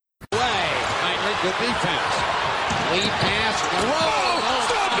Good defense. Lead pass.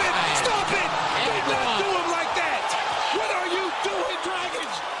 Stop it! Stop it! Do not do him like that! What are you doing,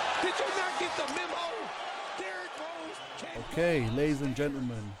 Dragons? Did you not get the memo? Derrick Rose can't... Okay, ladies and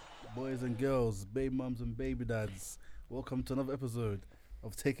gentlemen, boys and girls, baby mums and baby dads, welcome to another episode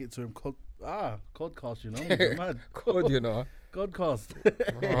of Take It to Him Codcast, you know? I'm mad. Codcast.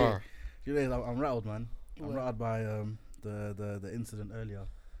 You know, I'm rattled, man. I'm rattled by the incident earlier.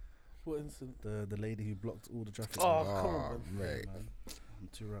 What incident? The lady who blocked all the traffic. Oh, come on, man. I'm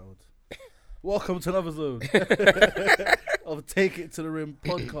too rattled. Welcome to another episode of Take It to the Rim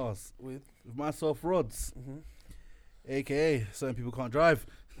podcast with myself, Rods, aka certain people can't drive,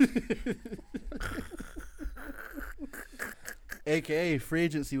 aka free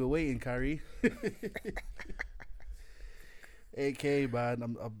agency we're waiting, Carrie, aka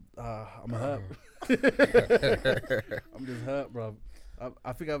man, I'm hurt. I'm just hurt, bro.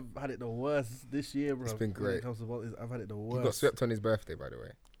 I think I've had it the worst this year, bro. It's been great. I've had it the worst. You got swept on his birthday, by the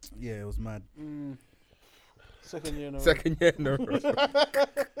way. Yeah, it was mad. Second year in a row. Second year in a row. Yeah,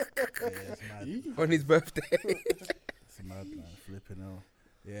 it's mad. On his birthday. It's mad, man. Flipping hell.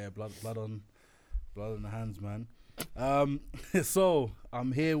 Yeah, blood on the hands, man. So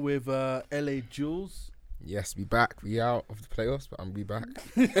I'm here with LA Jules. Yes, we back. We out of the playoffs, but we back.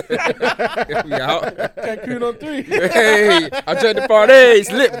 We out. Cancun on 3. Hey, I joined the party. It's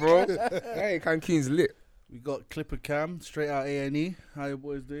lit, bro. Hey, Cancun's lit. We got Clipper Cam, straight out A&E. How you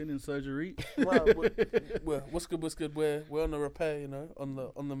boys doing in surgery? Right, what's good? We're on the repair, you know, on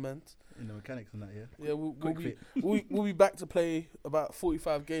the mend. In the mechanics and that, yeah. Yeah, we'll be back to play about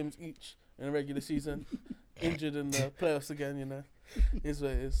 45 games each in a regular season. Injured in the playoffs again, you know. Is what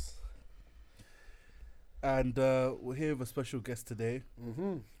it is. And we're here with a special guest today.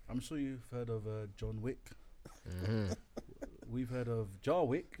 I'm sure you've heard of John Wick. We've heard of Jar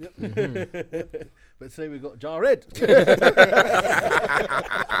Wick. Yep. But today we got Jar Red.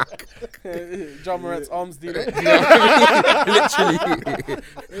 John Morant's arms dealer. Literally.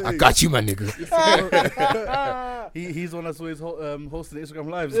 I got you, my nigga. He's one that's always hosting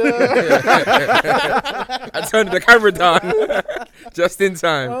Instagram lives. I turned the camera down just in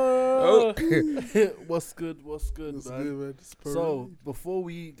time. What's good, man? So before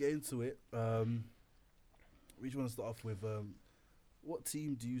we get into it, we just want to start off with what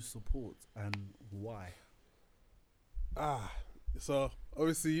team do you support and why? So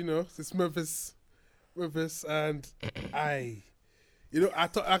obviously, you know, it's Memphis, and I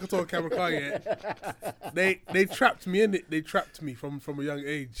could talk camera car yet. They trapped me in it. They trapped me from a young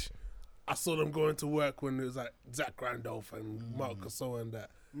age. I saw them going to work when it was like Zach Randolph and Mark Gasol and that.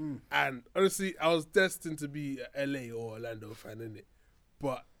 And honestly, I was destined to be a LA or Orlando fan in it.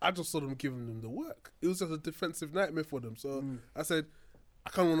 But I just saw them giving them the work. It was just a defensive nightmare for them. So I said, I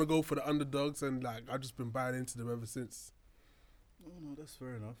kind of want to go for the underdogs, and like I've just been buying into them ever since. No, that's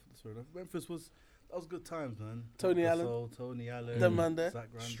fair enough. Memphis was good times, man. Tony Allen, the man there, Zach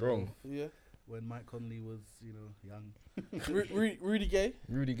Randolph, strong. Yeah. When Mike Conley was, young. Rudy Gay.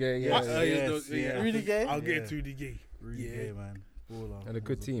 Rudy Gay, yes. Rudy Gay. I'll get to Rudy Gay. Rudy Gay, man. Baller. And a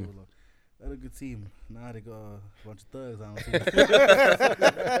good team. They had a good team. Now they got a bunch of thugs on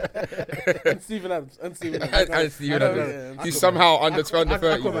And Steven Adams. He's somehow under 30,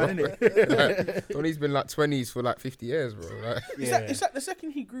 bro. Tony's been like 20s for like 50 years, bro. Like, It's like the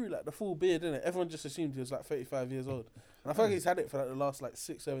second he grew like the full beard, innit? Everyone just assumed he was like 35 years old. And I feel like he's had it for like the last like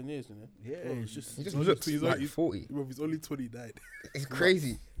 6-7 years, you know? Yeah, it's just... he just looks like 40. Bro, he's only 29. It's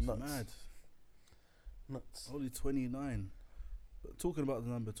crazy. Nuts. Only 29. But talking about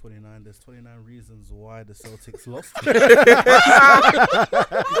the number 29, there's 29 reasons why the Celtics lost.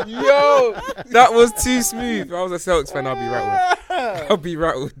 Yo, that was too smooth. If I was a Celtics fan, I'll be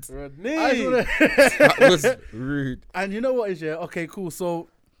rattled. That was rude. And you know what is, yeah? Okay, cool. So,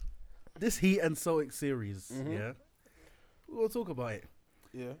 this Heat and Celtics series, yeah? We'll talk about it.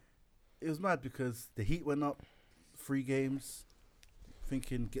 Yeah. It was mad because the Heat went up 3 games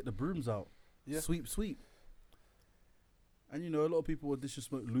thinking, get the brooms out. Yeah. Sweep. And, a lot of people were dishing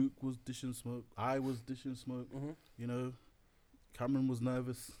smoke. Luke was dishing smoke. I was dishing smoke. Cameron was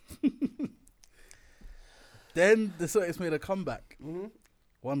nervous. Then the Celtics made a comeback.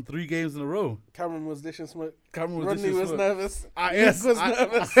 Won 3 games in a row. Cameron was dishing smoke. Rodney was nervous. Yes, was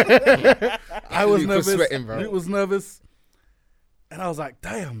nervous. I was Luke nervous. was sweating, bro. Luke was nervous. And I was like,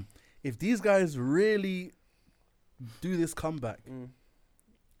 damn, if these guys really do this comeback,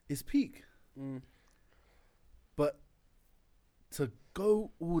 it's peak. But to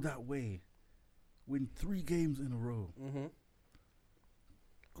go all that way, win 3 games in a row,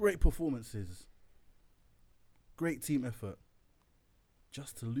 great performances, great team effort,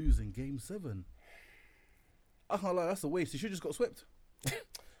 just to lose in Game 7. I can't lie, that's a waste. You should just got swept.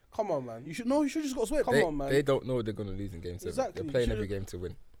 Come on, man. You should just got swept. Come on, man. They don't know they're gonna lose in game 7. Exactly. They're playing every game to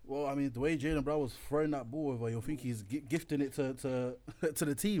win. Well, I mean, the way Jaylen Brown was throwing that ball over, you'll think he's gifting it to to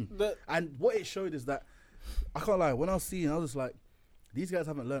the team. And what it showed is that, I can't lie, when I was seeing, I was just like, these guys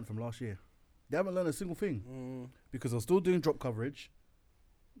haven't learned from last year. They haven't learned a single thing. Because they're still doing drop coverage,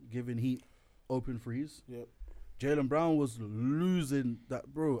 giving Heat open threes. Yep. Jaylen Brown was losing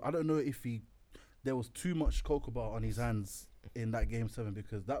that, bro. I don't know if there was too much cocoa bar on his hands in that game 7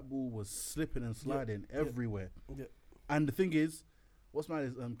 because that ball was slipping and sliding everywhere. Yep. And the thing is, what's mad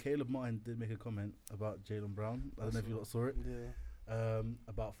is Caleb Martin did make a comment about Jaylen Brown. I don't know if you lot saw it. Yeah.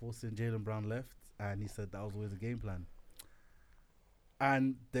 About forcing Jaylen Brown left, and he said that was always a game plan.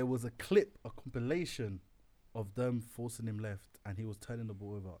 And there was a clip, a compilation of them forcing him left, and he was turning the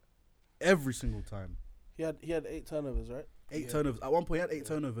ball over every single time. He had 8 turnovers, right? 8 turnovers. At one point, he had 8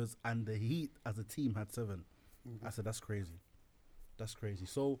 turnovers, and the Heat as a team had 7. I said, that's crazy. That's crazy.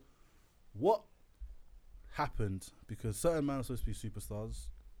 So, what happened? Because certain men are supposed to be superstars,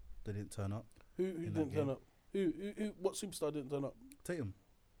 they didn't turn up. Who didn't turn up? Who? What superstar didn't turn up? Tatum.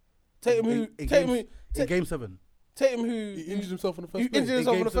 In game 7. Tatum He injured himself in the first He play. injured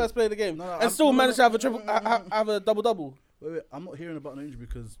himself in the first play of the game, No, and still managed to have a triple, have a double. Wait, I'm not hearing about an injury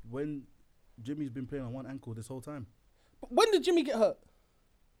because when Jimmy's been playing on one ankle this whole time. When did Jimmy get hurt?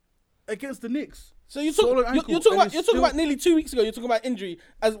 Against the Knicks. So you're talking about nearly 2 weeks ago. You're talking about injury,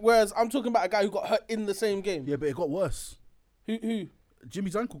 whereas I'm talking about a guy who got hurt in the same game. Yeah, but it got worse. Who?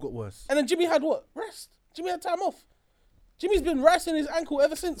 Jimmy's ankle got worse. And then Jimmy had what? Rest. Jimmy had time off. Jimmy's been resting his ankle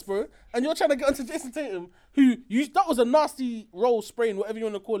ever since, bro. And you're trying to get onto Jason Tatum, that was a nasty roll sprain, whatever you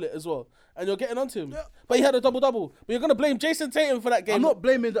want to call it as well. And you're getting onto him. Yeah. But he had a double-double. But you're going to blame Jason Tatum for that game. I'm not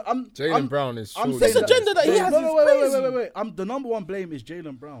blaming Jaylen Brown is I'm surely... This agenda that he has is crazy. Wait. The number one blame is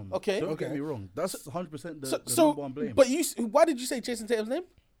Jaylen Brown. Okay. Don't get me wrong. That's 100% the number one blame. But why did you say Jason Tatum's name?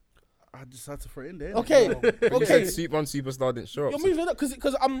 I just had to throw it in there. Okay. You said one superstar didn't show up. You're moving up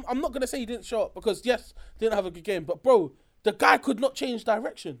because I'm not going to say he didn't show up because, yes, didn't have a good game. But, bro, the guy could not change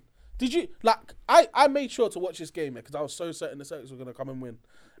direction. Did you? Like, I made sure to watch this game because I was so certain the Celtics were going to come and win.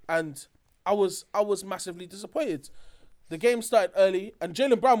 And I was massively disappointed. The game started early, and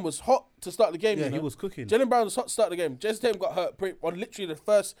Jaylen Brown was hot to start the game. Yeah, he was cooking. Jaylen Brown was hot to start the game. Jason Tatum got hurt on literally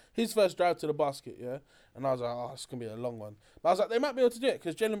his first drive to the basket, yeah? And I was like, oh, it's going to be a long one. But I was like, they might be able to do it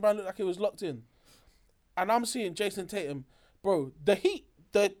because Jaylen Brown looked like he was locked in. And I'm seeing Jason Tatum. Bro, the Heat,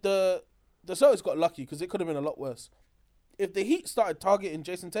 the Celtics got lucky because it could have been a lot worse. If the Heat started targeting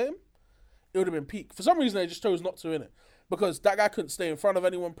Jason Tatum, it would have been peak. For some reason, they just chose not to, innit? Because that guy couldn't stay in front of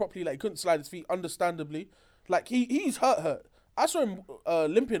anyone properly. Like, he couldn't slide his feet, understandably. Like, he's hurt. I saw him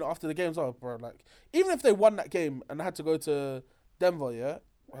limping after the game's over, bro. Like, even if they won that game and had to go to Denver, yeah,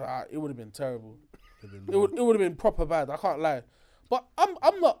 it would have been terrible. It would have been proper bad. I can't lie. But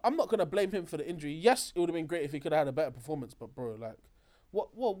I'm not gonna blame him for the injury. Yes, it would have been great if he could have had a better performance. But bro, like, what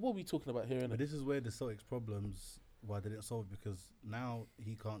are we talking about here? Innit? But this is where the Celtics' problems. Why they didn't solve, because now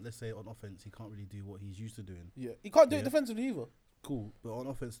he can't, let's say on offense, he can't really do what he's used to doing. Yeah, he can't do it defensively either. Cool, but on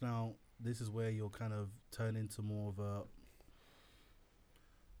offense now, this is where you'll kind of turn into more of a,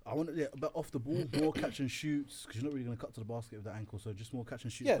 but off the ball, more catch and shoots, because you're not really going to cut to the basket with that ankle, so just more catch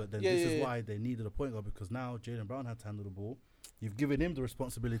and shoots. But then this is why they needed a point guard, because now Jaylen Brown had to handle the ball. You've given him the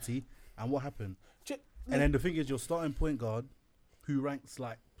responsibility, and what happened? And then the thing is, your starting point guard, who ranks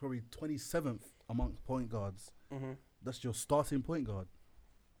like probably 27th amongst point guards, that's your starting point guard.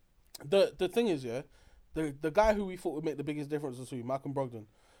 The thing is, yeah, the guy who we thought would make the biggest difference was who, Malcolm Brogdon.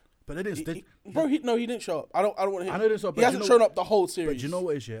 But they didn't. He didn't show up. I don't want to hear. I know this. He hasn't shown up the whole series. But you know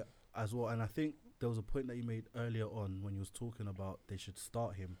what is yet as well, and I think there was a point that you made earlier on when you was talking about they should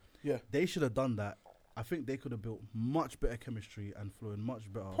start him. Yeah, they should have done that. I think they could have built much better chemistry and flowing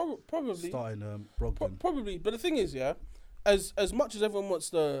much better. Probably starting Brogdon. Probably, but the thing is, yeah, as much as everyone wants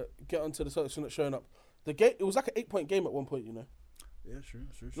to get onto the Celtics for not showing up, the game, it was like an 8-point game at one point, you know. Yeah, true.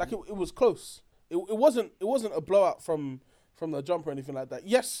 Like it was close. It wasn't a blowout from the jump or anything like that.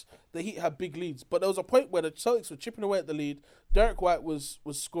 Yes, the Heat had big leads, but there was a point where the Celtics were chipping away at the lead. Derek White was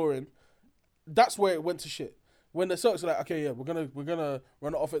scoring. That's where it went to shit. When the Celtics were like, okay, yeah, we're gonna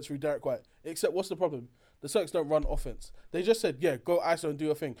run offense through Derek White. Except what's the problem? The Celtics don't run offense. They just said, yeah, go ISO and do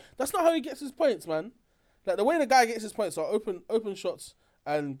your thing. That's not how he gets his points, man. Like the way the guy gets his points are open shots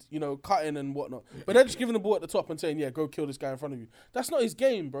and, you know, cutting and whatnot. But they're just giving the ball at the top and saying, yeah, go kill this guy in front of you. That's not his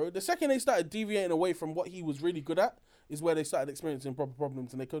game, bro. The second they started deviating away from what he was really good at is where they started experiencing proper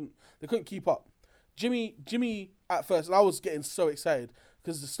problems and they couldn't keep up. Jimmy at first, and I was getting so excited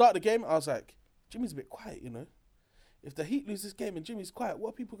because at the start of the game, I was like, Jimmy's a bit quiet, you know. If the Heat lose this game and Jimmy's quiet, what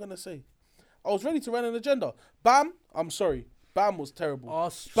are people going to say? I was ready to run an agenda. Bam, I'm sorry. Bam was terrible. Oh,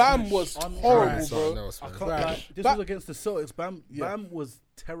 Bam was horrible, bro. Else, I man. can't lie. This was against the Celtics. Bam was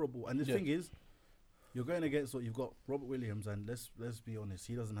terrible. And the thing is, you're going against what you've got Robert Williams, and let's be honest,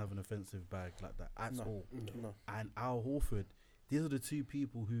 he doesn't have an offensive bag like that at all. No. And Al Horford, these are the two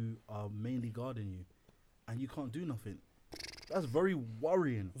people who are mainly guarding you, and you can't do nothing. That's very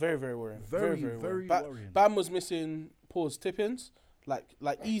worrying. Very, very worrying. Very worrying. Bam was missing tip-ins, like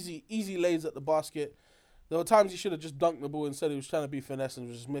easy lays at the basket. There were times he should have just dunked the ball instead. He was trying to be finesse and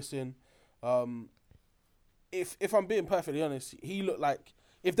was just missing. If I'm being perfectly honest, he looked like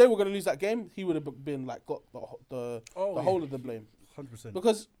if they were going to lose that game, he would have been like got the whole of the blame. 100%.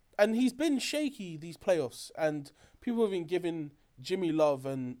 Because he's been shaky these playoffs, and people have been giving Jimmy love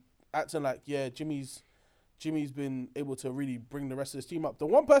and acting like Jimmy's been able to really bring the rest of his team up. The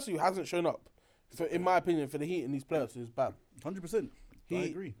one person who hasn't shown up, in my opinion, for the Heat in these playoffs is Bam. 100%. I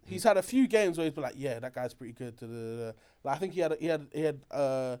agree. He's had a few games where he's been like, that guy's pretty good. Like I think he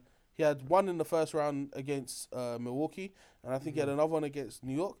had one in the first round against Milwaukee, and I think he had another one against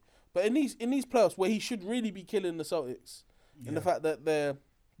New York. But in these playoffs where he should really be killing the Celtics, and the fact that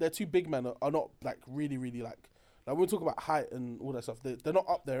their two big men are not like really like when we talk about height and all that stuff, they're not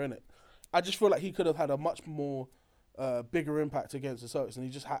up there in it. I just feel like he could have had a much more bigger impact against the Celtics, and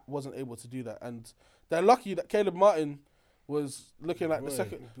he just wasn't able to do that. And they're lucky that Caleb Martin was looking like the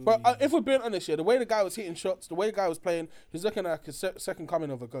second. But if we're being honest here, the way the guy was hitting shots, the way the guy was playing, he's looking like a second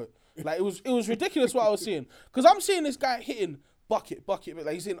coming of a GOAT. Like it was ridiculous what I was seeing, because I'm seeing this guy hitting bucket, like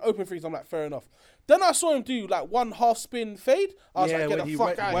he's hitting open threes. I'm like, fair enough. Then I saw him do like one half spin fade. I was like, get the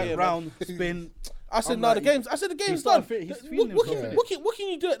fuck out of here, round spin. I said, no, the game's done. What can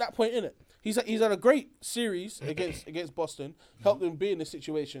you do at that point, innit? He's had a great series against Boston, helped them be in this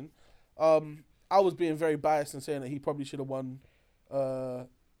situation. I was being very biased and saying that he probably should have won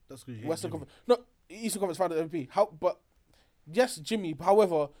That's good. Western Conference. No, Eastern Conference Final MVP. But yes, Jimmy.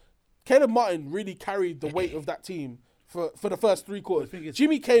 However, Caleb Martin really carried the weight of that team for the first three quarters.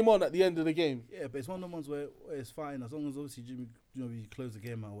 Jimmy came on at the end of the game. Yeah, but it's one of the ones where it's fine as long as obviously Jimmy, you close the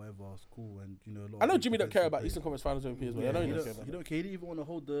game out, or whatever. It's cool, and I know Jimmy don't care about Eastern Conference Finals MVP as well. I know he don't care. He didn't even want to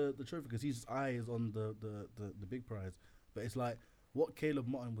hold the trophy because his eye is on the big prize. But it's like what Caleb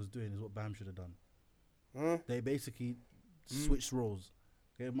Martin was doing is what Bam should have done. They basically switched roles.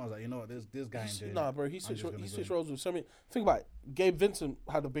 Caleb Martin's like, you know what, this guy ain't doing. Nah, bro, he switched roles with so many. Think about it. Gabe Vincent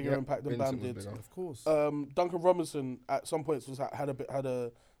had a bigger impact than Bam did. Of course. Duncan Robinson at some points had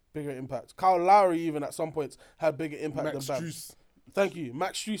a bigger impact. Kyle Lowry even at some points had bigger impact than Bam. Thank you,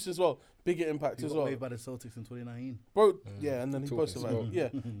 Max Strus as well. Bigger impact as well. He got paid by the Celtics in 2019. Bro, and then he posted about it. Yeah,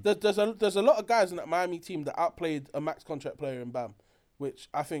 there's a lot of guys in that Miami team that outplayed a max contract player in Bam, which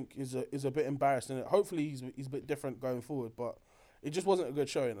I think is a bit embarrassing. Hopefully he's a bit different going forward, but it just wasn't a good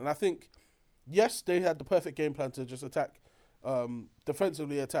showing. And I think, yes, they had the perfect game plan to just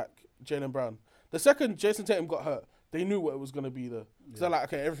defensively attack Jaylen Brown. The second Jason Tatum got hurt, they knew what it was going to be there. So they're like,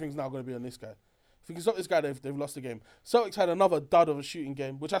 okay, everything's now going to be on this guy. If you can stop this guy, they've lost the game. Celtics had another dud of a shooting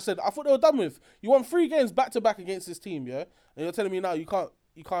game, which I thought they were done with. You won 3 games back to back against this team, yeah? And you're telling me now you can't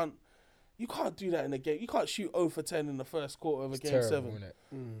do that in a game. You can't shoot 0 for 10 in the first quarter of a game 7.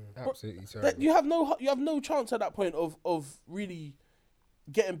 Absolutely terrible. You have no chance at that point of really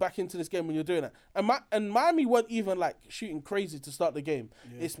getting back into this game when you're doing that. And Miami weren't even like shooting crazy to start the game.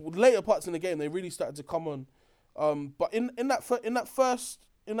 Yeah. It's later parts in the game they really started to come on. But in that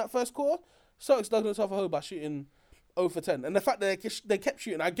first quarter, Celtics dug themselves a hole by shooting 0 for 10. And the fact that they kept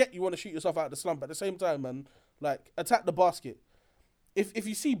shooting, I get you want to shoot yourself out of the slump. At the same time, man, like, attack the basket. If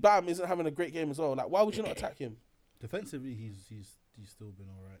you see Bam isn't having a great game as well, like, why would you not attack him? Defensively, he's still been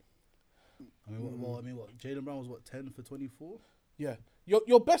all right. I mean, what Jaylen Brown was 10 for 24? Yeah.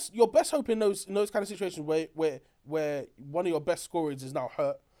 Your best hope in those kind of situations where one of your best scorers is now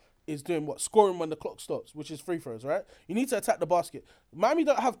hurt is doing what? Scoring when the clock stops, which is free throws, right? You need to attack the basket. Miami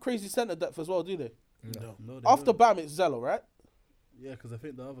don't have crazy center depth as well, do they? No. After Bam, it's Zello, right? Yeah, because I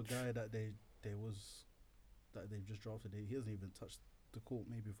think the other guy that they've just drafted, he hasn't even touched the court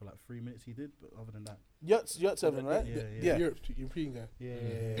maybe for like 3 minutes. He did, but other than that, Yurtseven, right? Yeah. European guy.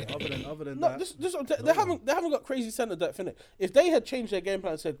 Yeah. Other than no, that, they haven't got crazy center depth in it. If they had changed their game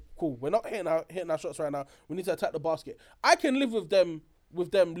plan and said, "Cool, we're not hitting our shots right now. We need to attack the basket," I can live with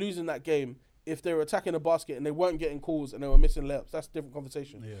them losing that game if they were attacking the basket and they weren't getting calls and they were missing layups. That's a different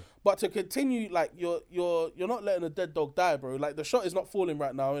conversation. Yeah. But to continue, like, you're not letting a dead dog die, bro. Like, the shot is not falling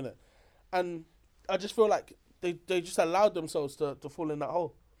right now, innit? And I just feel like they just allowed themselves to fall in that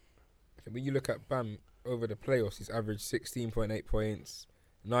hole. When you look at Bam over the playoffs, he's averaged 16.8 points,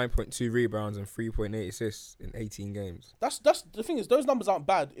 9.2 rebounds and 3.8 assists in 18 games. That's the thing is, those numbers aren't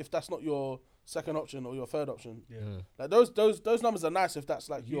bad if that's not your second option or your third option. Yeah. Like those numbers are nice if that's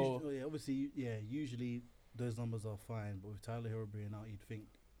like usually those numbers are fine, but with Tyler Hero being out, you'd think,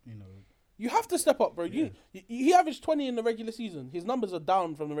 you have to step up, bro. Yeah. He averaged 20 in the regular season. His numbers are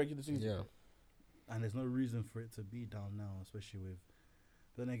down from the regular season. Yeah. And there's no reason for it to be down now, especially with.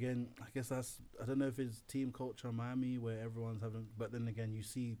 Then again, I guess I don't know if it's team culture in Miami where everyone's having, but then again, you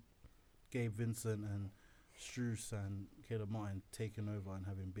see Gabe Vincent and Strus and Caleb Martin taking over and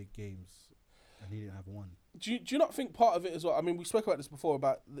having big games, and he didn't have one. Do you not think part of it as well? I mean, we spoke about this before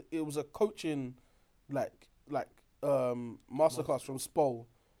about it was a coaching, masterclass from Spo.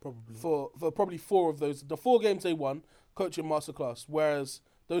 Probably. For probably 4 of those, the 4 games they won, coaching masterclass. Whereas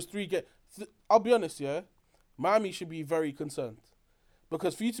those 3 I'll be honest, yeah, Miami should be very concerned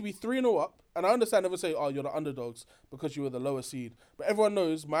because for you to be 3-0 up, and I understand never say, oh, you're the underdogs because you were the lower seed, but everyone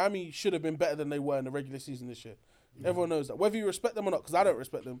knows Miami should have been better than they were in the regular season this year. Mm-hmm. Everyone knows that, whether you respect them or not, because I don't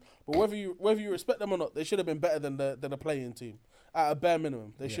respect them, but whether you respect them or not, they should have been better than the playing team at a bare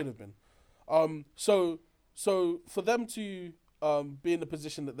minimum. They should have been. So for them to be in the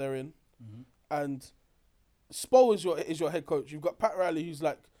position that they're in, and Spo is your head coach. You've got Pat Riley, who's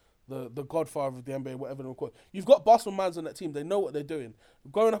like the godfather of the NBA, whatever they call it. You've got Boston Mans on that team. They know what they're doing.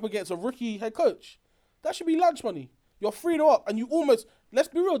 Going up against a rookie head coach, that should be lunch money. You're 3-0 up, and you almost, let's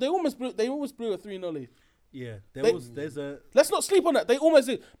be real, they almost blew a 3-0 lead. Yeah, let's not sleep on that. They almost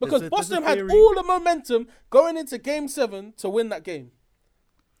did because Boston had theory. all the momentum going into Game 7 to win that game.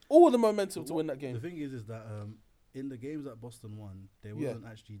 All the momentum to win that game. The thing is that in the games that Boston won, they wasn't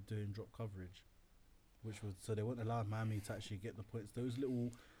actually doing drop coverage, so they wouldn't allow Miami to actually get the points. Those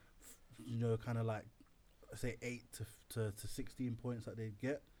little, kind of like, say 8 to 16 points that they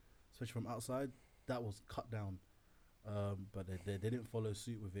get, especially from outside, that was cut down. But they didn't follow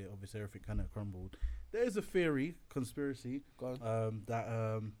suit with it. Obviously, everything kind of crumbled. There is a conspiracy,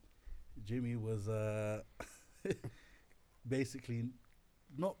 that Jimmy was basically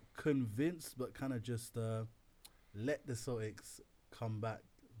not convinced, but kind of just let the Celtics come back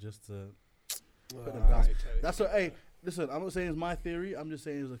just to put them down. That's what. Hey, listen, I'm not saying it's my theory. I'm just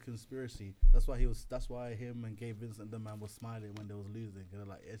saying it's a conspiracy. That's why him and Gabe Vincent, the man, was smiling when they was losing. They're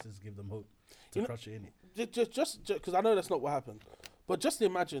like, let's just give them hope to crush it in it. Just because I know that's not what happened, but just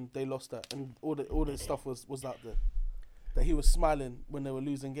imagine they lost that and all the stuff was out there. That he was smiling when they were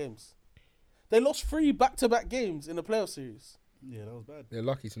losing games. They lost 3 back-to-back games in the playoff series. Yeah, that was bad. They're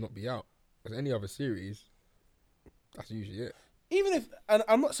lucky to not be out. Because any other series, that's usually it. Even if, and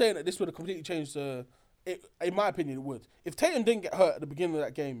I'm not saying that this would have completely changed in my opinion, it would. If Tatum didn't get hurt at the beginning of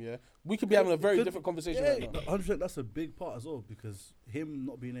that game, we could be having a very different conversation right now. 100%, that's a big part as well, because him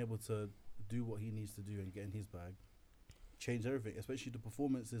not being able to do what he needs to do and get in his bag changed everything, especially the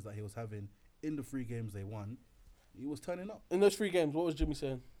performances that he was having in the 3 games they won. He was turning up. In those 3 games, what was Jimmy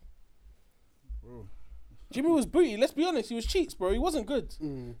saying? Bro. Jimmy was booty. Let's be honest. He was cheats, bro. He wasn't good.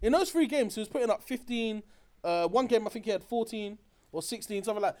 In those 3 games, he was putting up 15. One game, I think he had 14 or 16,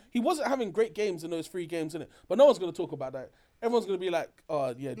 something like that. He wasn't having great games in those 3 games, innit? But no one's going to talk about that. Everyone's going to be like,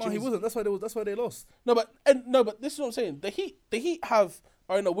 oh, yeah. No, he wasn't. That's why they lost. No, but this is what I'm saying. The Heat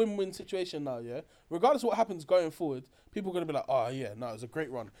are in a win-win situation now, yeah? Regardless of what happens going forward, people are going to be like, oh, yeah, no, it was a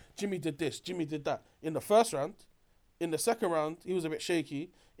great run. Jimmy did this. Jimmy did that. In the first round, in the second round, he was a bit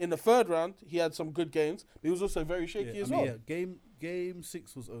shaky. In the third round, he had some good games, but he was also very shaky as well. Yeah, game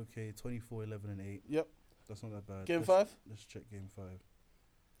 6 was okay, 24, 11, and 8. Yep. That's not that bad. Game 5? Let's check game 5.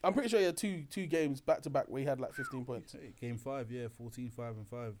 I'm pretty sure he had two games back-to-back where he had like 15 points. Game 5, 14, 5, and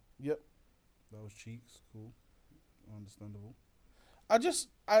 5. Yep. That was cheeks. Cool. Understandable. I just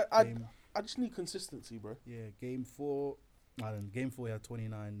need consistency, bro. Yeah, game 4. Game 4 he had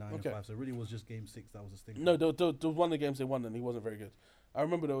 29, 9, and 5. So it really was just game 6 that was a stinker. No, there was one of the games they won and he wasn't very good. I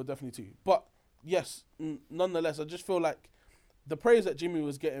remember there were definitely 2. But yes, nonetheless, I just feel like the praise that Jimmy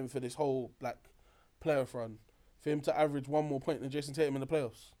was getting for this whole playoff run, for him to average 1 more point than Jason Tatum in the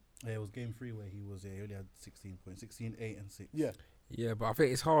playoffs. Yeah, it was game 3 where he only had 16 points, 16, 8, and 6. Yeah. Yeah, but I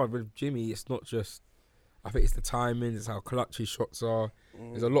think it's hard with Jimmy. It's not just, I think it's the timing, it's how clutch his shots are.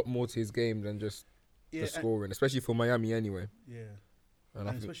 There's a lot more to his game than just the scoring, especially for Miami anyway. Yeah. And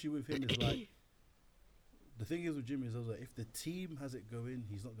especially with him, it's like, the thing is with Jimmy is also, if the team has it going,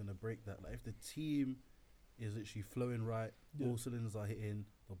 he's not going to break that. Like, if the team is literally flowing right, all cylinders are hitting,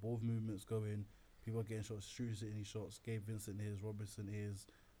 the ball movement's going, people are getting shots, Strus hitting his shots, Gabe Vincent is, Robinson is,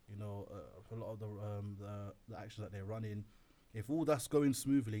 a lot of the actions that they're running. If all that's going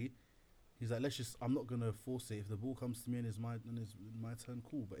smoothly, he's like, I'm not going to force it. If the ball comes to me and it's my turn,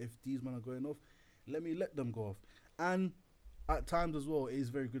 cool. But if these men are going off, let them go off. And at times as well, it is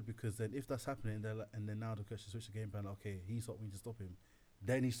very good because then if that's happening, and then now the coach switch the game plan. Okay, he's not going to stop him.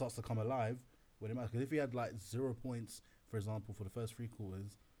 Then he starts to come alive when it matters. Because if he had like 0 points, for example, for the first 3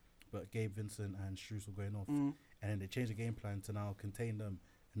 quarters, but Gabe Vincent and Strus were going off, and then they changed the game plan to now contain them,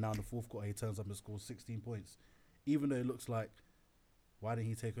 and now in the fourth quarter he turns up and scores 16 points, even though it looks like why didn't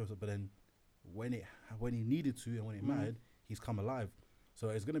he take over? But then when he needed to and when it mattered, he's come alive. So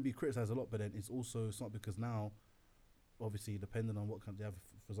it's going to be criticised a lot, but then it's not because now, obviously, depending on what kind they have,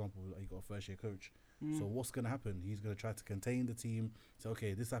 for example, like you got a first-year coach. So what's going to happen? He's going to try to contain the team. Say,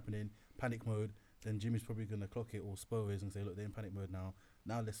 okay, this happening, panic mode. Then Jimmy's probably going to clock it, or Spo is, and say, look, they're in panic mode now.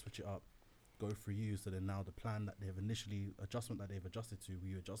 Now let's switch it up, go through you. So then now the plan that they've adjusted to,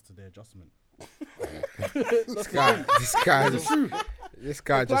 we adjust to their adjustment. This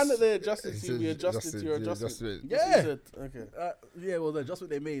guy The plan that they adjusted to, we adjusted to your adjustment. Yeah. Okay. Yeah, well, the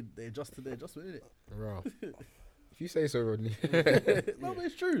adjustment they made, they adjusted their adjustment, innit? Bro. If you say so, Rodney. No, but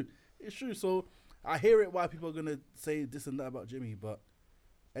it's true. It's true. So I hear it why people are going to say this and that about Jimmy, but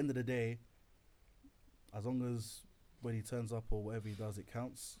end of the day, as long as when he turns up or whatever he does, it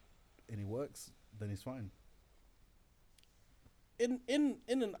counts and it works, then he's fine. In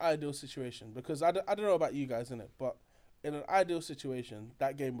an ideal situation, because I don't know about you guys, innit, but in an ideal situation,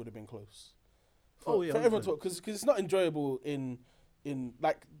 that game would have been close. For everyone to, because it's not enjoyable in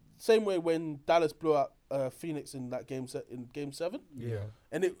like same way when Dallas blew out Phoenix in that game 7. Yeah.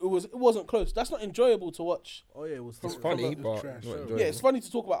 And it wasn't close. That's not enjoyable to watch. Oh yeah, it was. It's funny, but trash. not Yeah, enjoyable. Yeah, it's funny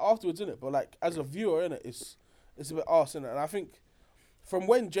to talk about afterwards, innit? But like as a viewer, innit, it's a bit arse, innit? And I think from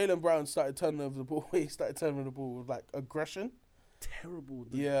when Jaylen Brown started turning over the ball, he started turning the ball with like aggression. Terrible.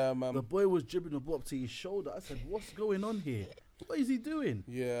 Yeah, man. The boy was dribbling the ball up to his shoulder. I said, "What's going on here? What is he doing?"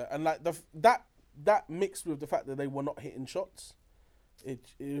 Yeah, and like that mixed with the fact that they were not hitting shots, it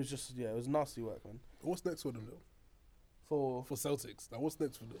was just it was nasty work, man. What's next for them though? For Celtics, now what's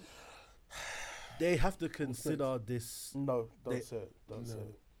next for them? They have to consider this. no, don't They- say it. Don't say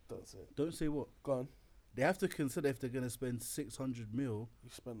it. Don't say it. Don't say what. Go on. They have to consider if they're going to spend 600 mil You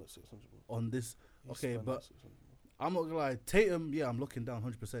spend that 600 mil. on this. You Okay, spend but that 600 mil. I'm not gonna lie. Tatum, yeah, I'm looking down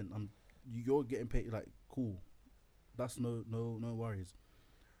 100%. You're getting paid, like, cool. That's no worries.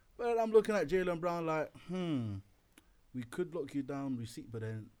 But I'm looking at Jaylen Brown like, we could lock you down, but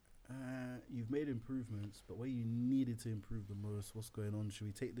then you've made improvements, but where you needed to improve the most, what's going on? Should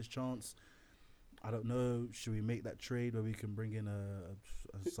we take this chance? I don't know. Should we make that trade where we can bring in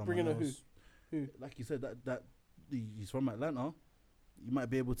someone Bring in a else? who? Like you said, that he's from Atlanta. You might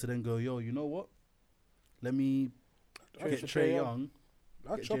be able to then go, yo, you know what? Let me get Trae Young,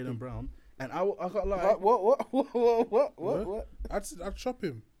 get Jaylen Brown, and I got like What? I'd shop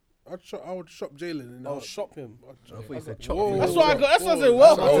him. I would shop Jaylen. I'll shop him. I thought you said chop. Whoa. That's what I got. That's what I said.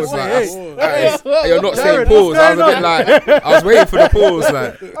 What? I was Hey, like, hey, you're not saying Jared, pause. I was a what's bit like, I was waiting for the pause.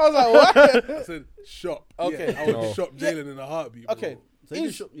 Like, I was like, what? I said shop. Okay. Yeah, I would No. shop Jaylen in a heartbeat. bro. Okay. So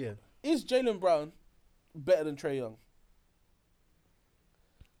you shop, yeah. Is Jaylen Brown better than Trae Young?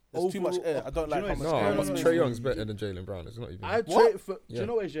 There's too much Overall- air. I don't like you how know much it's- air. no, Trae Young's better than Jaylen Brown. It's not even. I What? trade for. Do Yeah. you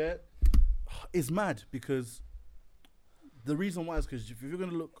know what is yeah? It's mad because the reason why is because if you're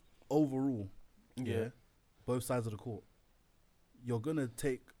gonna look overall, Yeah. both sides of the court, most people are gonna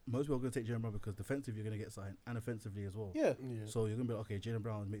take Jaylen Brown because defensive you're gonna get something and offensively as well. Yeah. Yeah. So you're gonna be like, okay, Jaylen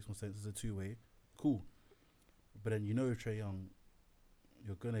Brown makes more sense as a two-way, cool. But then with Trae Young,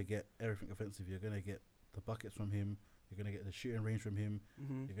 you're gonna get everything offensive. You're gonna get the buckets from him. You're gonna get the shooting range from him.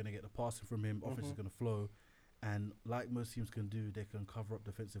 Mm-hmm. You're gonna get the passing from him. Offense is gonna flow, and like most teams can do, they can cover up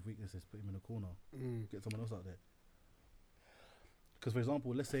defensive weaknesses, put him in a corner, get someone else out there. Because for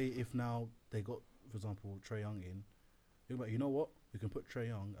example, let's say if now they got, for example, Trae Young in, you're like, you know what? We can put Trae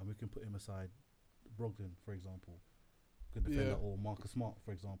Young and we can put him aside Brogdon, for example, good defender, or Marcus Smart,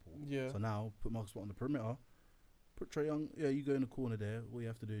 for example. Yeah. So now put Marcus Smart on the perimeter, put Trae Young. Yeah, you go in the corner there. All you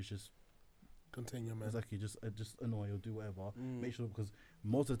have to do is just Contain your man. exactly just annoy or do whatever. Make sure, because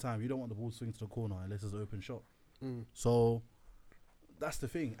most of the time you don't want the ball swing to the corner unless it's an open shot. So that's the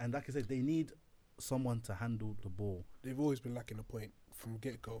thing. And like I said, they need someone to handle the ball. They've always been lacking a point from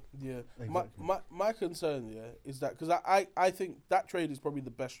get go. Yeah. Exactly. My concern, is that because I think that trade is probably the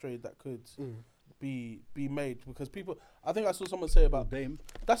best trade that could be made, because I think I saw someone say about Dame.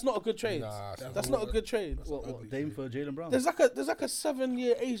 that's not a good trade. Nah, That's not a good trade. What Dame for Jaylen Brown? There's like a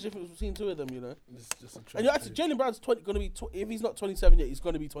 7-year age difference between two of them, you know. It's just a And trade. you're actually Jaylen Brown's gonna be if he's not 27 yet, he's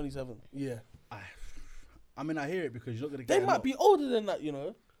gonna be 27. Yeah. I mean, I hear it because you're not gonna get. They might be older than that, you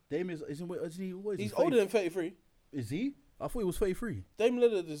know. Dame isn't what is he? What is He's he? older than 33. Is he? I thought he was 33. Dame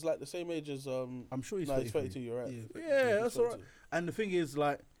Lillard is like the same age as I'm sure he's no, 33. he's 32. You're right. Yeah, He's that's all right. 32. And the thing is,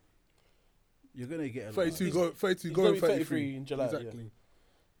 like, You're gonna get a 32 lot. going, 32 He's going, gonna be 33 in July. Exactly.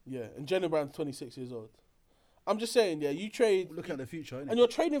 Yeah, and Jalen Brown's 26 years old. I'm just saying, you trade, Look at the future, innit? and you're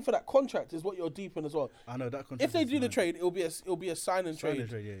trading for that contract is what you're deep in as well. I know that contract. If they is do the mad. trade, it'll be a sign and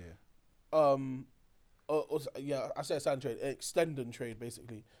trade. Yeah. I say a sign and trade, extend and trade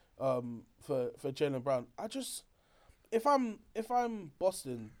basically. For Jalen Brown, if I'm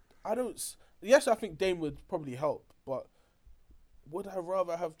Boston, Yes, I think Dame would probably help, but would I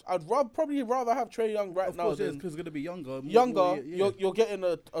rather have? Probably rather have Trae Young right Of now. course, Than because it's gonna be younger. You're getting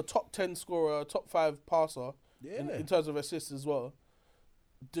a top 10 scorer, a top 5 passer in terms of assists as well.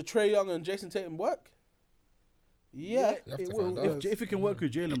 Do Trae Young and Jason Tatum work? Yeah. It will. If it can work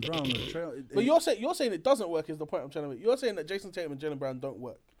with Jalen Brown, But you're saying it doesn't work is the point I'm trying to make. You're saying that Jason Tatum and Jalen Brown don't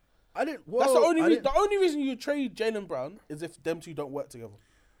work. That's The only reason you trade Jalen Brown is if them two don't work together.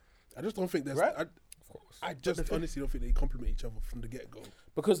 I just don't think there's. Right? I just honestly don't think they complement each other from the get go.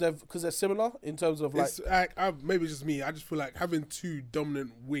 Because they're similar in terms of It's like maybe it's just me. I just feel like having two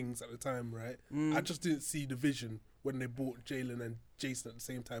dominant wings at the time, right? I just didn't see the vision when they bought Jalen and Jason at the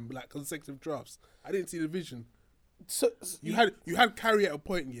same time, like consecutive drafts. I didn't see the vision. So You had Kyrie at a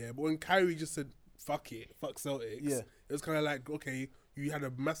point, yeah, but when Kyrie just said fuck it, fuck Celtics, it was kind of like, okay, you had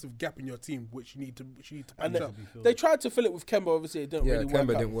a massive gap in your team which you need to patch up. They tried to fill it with Kemba. Obviously, it didn't really work.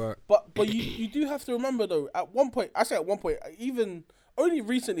 Kemba didn't work. But you do have to remember though. At one point, even only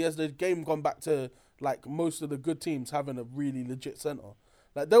recently has the game gone back to like most of the good teams having a really legit center.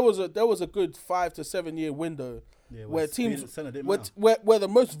 Like there was a good 5 to 7 year window where teams where the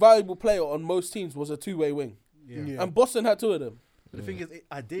most valuable player on most teams was a two-way wing, and Boston had two of them. But the thing is,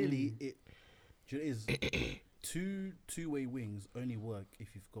 ideally, two-way wings only work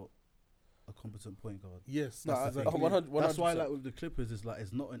if you've got a competent point guard. Yes, that's exactly. 100%. That's why, like with the Clippers, it's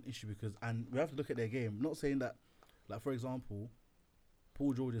not an issue and we have to look at their game. I'm not saying that, like for example,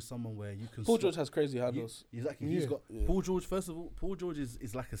 Paul George is someone where you can. Paul George has crazy handles. Exactly. He's got Paul George. First of all, Paul George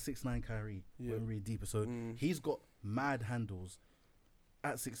is like a 6'9" Kyrie. Going really deeper. So he's got mad handles.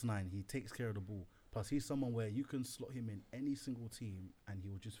 At 6'9", he takes care of the ball. Plus, he's someone where you can slot him in any single team and he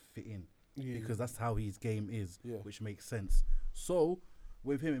will just fit in. Because that's how his game is, which makes sense. So,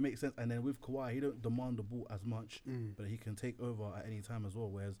 with him, it makes sense. And then with Kawhi, he don't demand the ball as much, but he can take over at any time as well.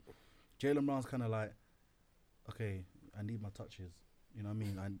 Whereas Jalen Brown's kind of like, okay, I need my touches. You know what I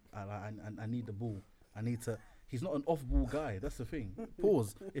mean? I need the ball. I need to. He's not an off-ball guy. That's the thing.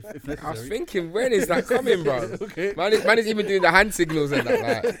 Pause. If necessary. I was thinking, when is that coming, bro? Okay. Man is even doing the hand signals and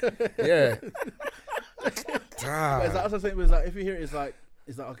that. Like, yeah. But that's the same. It's like if you hear it, it's like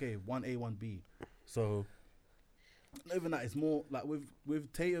okay, 1A, 1B. So not even that. It's more like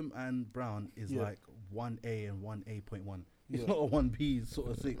with Tatum and Brown is like 1A and 1A.1. It's not a 1B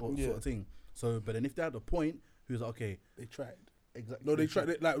sort of thing. So, but then if they had a point, who's like, okay, they tried. Exactly. No, they tried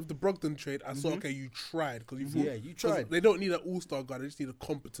it. Like with the Brogdon trade, I saw, okay, you tried. Because you tried. They don't need an all-star guard. They just need a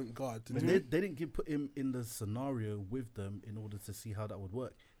competent guard. They didn't put him in the scenario with them in order to see how that would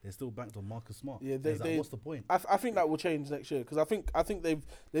work. They still banked on Marcus Smart. Yeah, what's the point? I think that will change next year because I think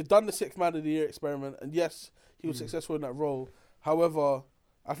they've done the 6th man of the year experiment, and yes, he was successful in that role. However,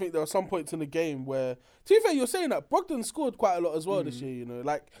 I think there are some points in the game where, to be fair, you're saying that Brogdon scored quite a lot as well this year. You know,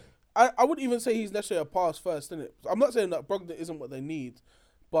 like I wouldn't even say he's necessarily a pass first, innit? I'm not saying that Brogdon isn't what they need,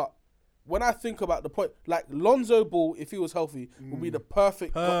 but when I think about the point, like Lonzo Ball, if he was healthy, would be the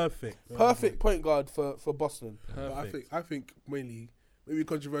perfect point guard for Boston. I think mainly, maybe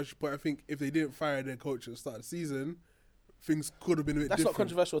controversial, but I think if they didn't fire their coach at the start of the season, things could have been a bit different. That's not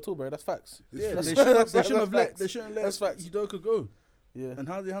controversial at all, bro. That's facts. Yeah, they shouldn't have let Udoka go. Yeah. And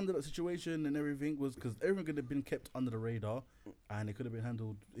how they handled that situation and everything was because everything could have been kept under the radar and it could have been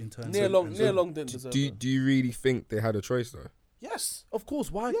handled internally. Near long didn't deserve it. Do you really think they had a choice though? Yes. Of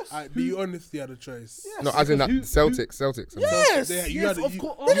course. Why? Yes. Be honest, they had a choice. Yes. No, as in that Celtics. Yes. Of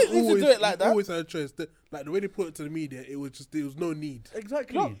course. They didn't need to do it like that. Always had a choice. Like the way they put it to the media, there was no need.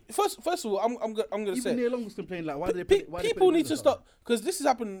 Exactly. No, first of all, I'm gonna say. Even Neil Long was complaining like, why did they put it? People need to stop because this has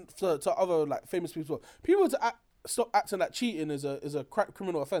happened to other like famous people. People stop acting like cheating is a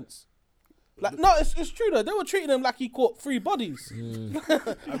criminal offence. Like no, it's true though. They were treating him like he caught 3 bodies. No,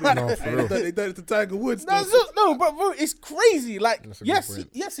 for real. They done it to Tiger Woods. No, but bro, it's crazy. Like yes,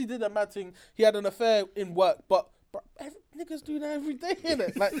 he did a mad thing. He had an affair in work, but niggas do that every day,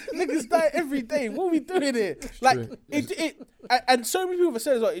 innit? Like niggas die every day. What are we doing here? Like and so many people have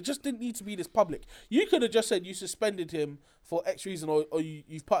said as well. It just didn't need to be this public. You could have just said you suspended him for X reason, or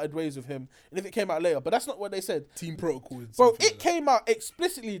you've parted ways with him, and if it came out later, but that's not what they said. Team protocol, bro. It came out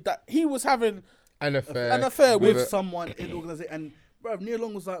explicitly that he was having an affair with someone in the organization, and Bro, Neil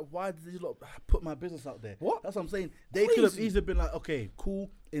Long was like, why did you lot put my business out there? What? That's what I'm saying. They could have easily been like, okay,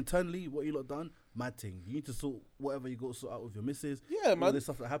 cool. Internally, what you lot done, mad thing. You need to sort whatever you got to sort out with your missus. Yeah, all man. this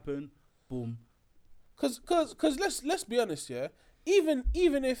stuff that happened, boom. Cause let's be honest, yeah. Even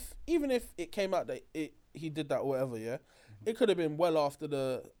if it came out that he did that or whatever, yeah, it could have been well after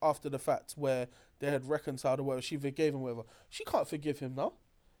the fact where they had reconciled or whatever. She forgave him, whatever. She can't forgive him now.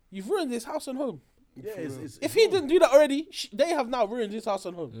 You've ruined his house and home. Yeah, If he didn't do that already, they have now ruined his house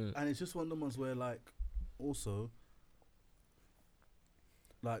and home. And it's just one of the ones where, like, also,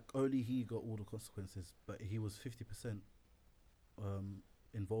 like, only he got all the consequences, but he was 50%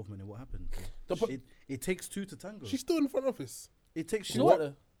 involvement in what happened. It takes two to tango. She's still in the front office. It takes She's two. not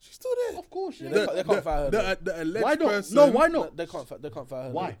there. She's still there. Of course, yeah. They can't fire her. The alleged Why not? person. No, why not? They can't fire her.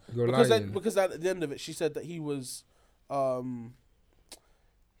 Why? Because at the end of it, she said that he was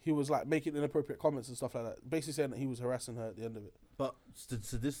like making inappropriate comments and stuff like that. Basically saying that he was harassing her at the end of it. But did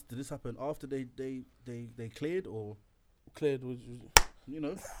this happen after they cleared or Cleared was, you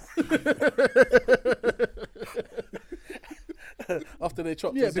know? after they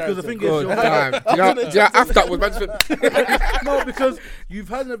chopped. Yeah, his because the character. thing is, you're After that was management. no, because you've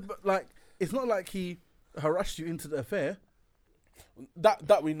had like it's not like he harassed you into the affair.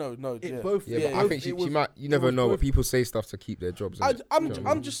 That we know. No, It yeah. both. Yeah, it but I was- think it was- she might. You it never was know. both- But people say stuff to keep their jobs. innit?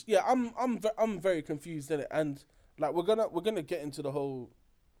 I'm very confused in it, and like we're gonna get into the whole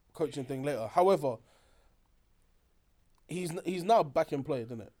coaching thing later. However, he's now back in play,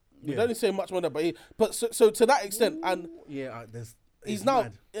 isn't it? We Yeah. don't say much more than that, but so to that extent, and Yeah, there's. he's it's now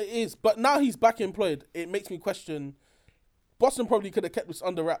mad. it is, but now he's back employed. It makes me question. Boston probably could have kept this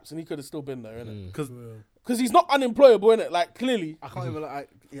under wraps, and he could have still been there, innit? Because he's not unemployable, innit? Like clearly, I can't even like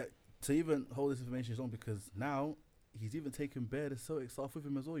to even hold this information is on because now he's even taken Bear the Celtics off with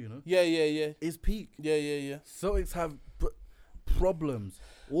him as well. You know, yeah. it's peak. Yeah. Celtics have problems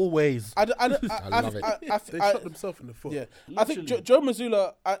always. I love it. They shot themselves in the foot. Yeah, I think Joe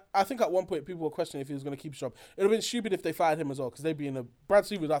Mazzulla. I think at one point people were questioning if he was going to keep his job. It would have been stupid if they fired him as well because they'd be in a. Brad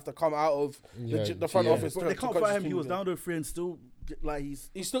Stevens would have to come out of the front office. But they can't fire him. He was down to 3 and still like he's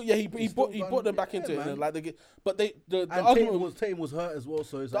still he brought them back into it. man. Like the and argument Tatum was hurt as well.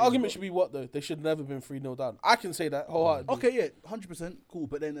 So it's the like argument should be what though? They should have never been 3-0 down. I can say that wholeheartedly. okay, yeah, 100% cool.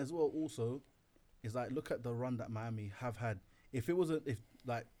 But then as well, also, it's like look at the run that Miami have had. If it wasn't, if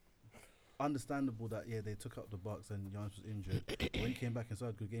like understandable that they took out the Bucks and Giannis was injured. When he came back and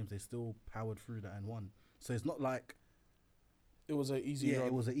started good games, they still powered through that and won. So it's not like it was an easy run.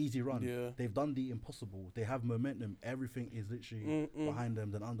 it was an easy run. Yeah. They've done the impossible. They have momentum. Everything is literally behind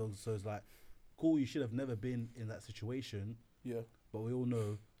them. Then underdogs. So it's like, cool. You should have never been in that situation. Yeah. But we all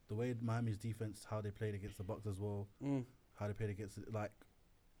know the way Miami's defense, how they played against the Bucks as well, how they played against like.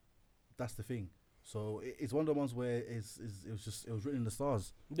 That's the thing. So it's one of the ones where it was written in the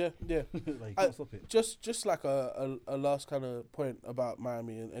stars. Yeah. Like you can't stop it. Just like a last kind of point about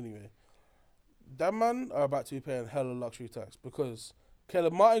Miami. And anyway, that man are about to be paying hella luxury tax because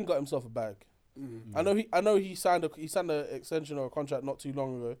Caleb Martin got himself a bag. I know he signed an extension or a contract not too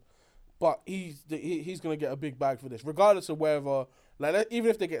long ago, but he's gonna get a big bag for this, regardless of wherever. Like even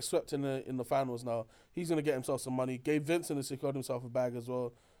if they get swept in the finals now, he's gonna get himself some money. Gabe Vincent has secured himself a bag as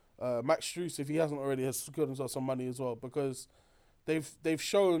well. Max Strus, if he hasn't already, has secured himself some money as well because they've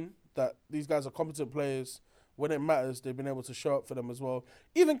shown that these guys are competent players. When it matters, they've been able to show up for them as well.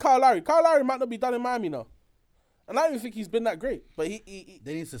 Even Kyle Lowry might not be done in Miami now, and I don't even think he's been that great. But he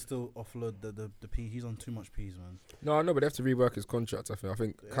they need to still offload the P. He's on too much P's, man. No, I know, but they have to rework his contract. I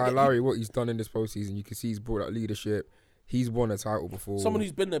think Kyle Lowry, what he's done in this postseason, you can see he's brought out leadership. He's won a title before. Someone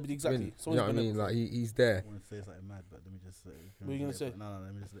who's been there, but exactly. You know what I mean? Like he's there. I want to say something mad, but let me just say. What are you gonna say? No,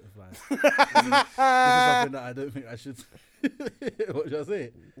 let me just let it fly. This is something that I don't think I should. What should I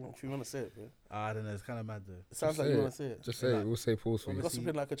say? If you want to say it, bro. I don't know. It's kind of mad though. It sounds Just like say you it. want to say it. Just say it. We'll say pause for you.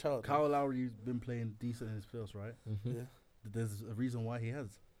 Gossiping like a child. Kyle Lowry's been playing decent in his playoffs, right? Yeah. There's a reason why he has.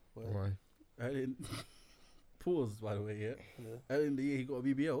 Why? Early in, pause, by the way, yeah. Early in the year, he got a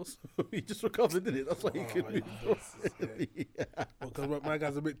BBL, so he just recovered, didn't it? That's why he could be. Yeah. Because my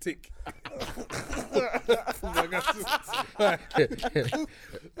guy's a bit tick.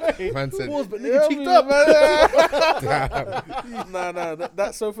 Man said, Pause, but nigga cheeked up. Nah,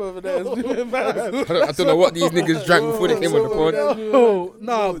 that sofa over there is doing bad. I don't know what these niggas drank before they came on the pod. Oh,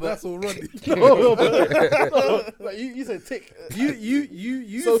 no, but That's all running. no, but like you said tick.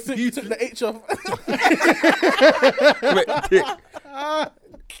 You So thick, you took the H off.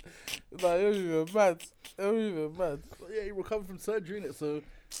 Nah, it was even mad. Yeah, he recovered from surgery, innit? So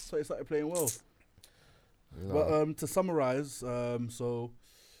he started playing well. But to summarize,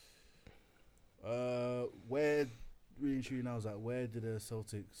 where really intriguing now is that where did the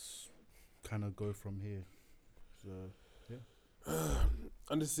Celtics kind of go from here? So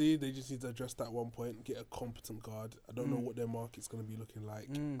Honestly, they just need to address that one point, get a competent guard. I don't know what their market's going to be looking like.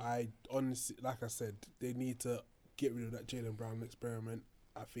 I honestly, like I said, they need to get rid of that Jaylen Brown experiment.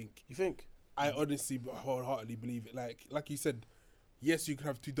 I think. You think? I honestly wholeheartedly believe it. Like you said, yes, you can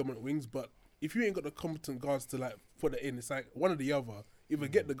have two dominant wings, but if you ain't got the competent guards to like put it in, it's like one or the other. Either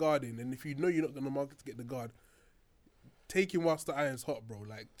get the guard in, and if you know you're not going to market to get the guard, take him whilst the iron's hot, bro.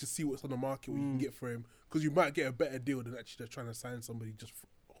 Like, just see what's on the market, what you can get for him, because you might get a better deal than actually just trying to sign somebody just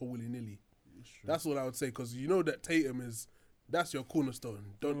willy-nilly. That's what I would say, because you know that Tatum that's your cornerstone.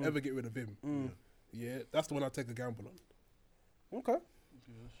 Don't ever get rid of him. Yeah, that's the one I'll take a gamble on. Okay.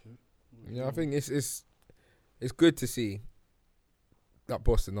 Yeah, I think it's good to see that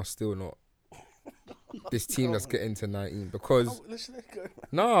Boston are still not this team that's getting to 19 because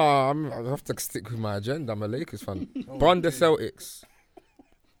I have to stick with my agenda. I'm a Lakers fan. Bun the Celtics.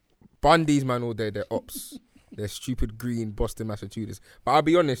 Bun these man all day. They're ops. They're stupid green Boston, Massachusetts. But I'll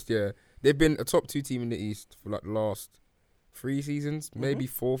be honest, yeah, they've been a top 2 team in the East for like the last 3 seasons, maybe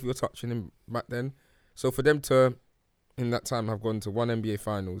 4 if you're touching them back then. So for them to, in that time, have gone to 1 NBA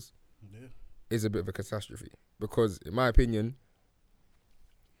Finals is a bit of a catastrophe because, in my opinion,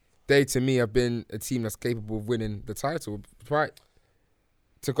 they, to me, have been a team that's capable of winning the title. Right?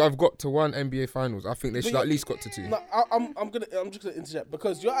 I've got to 1 NBA Finals. I think they should at least got to 2. No, I'm just gonna interject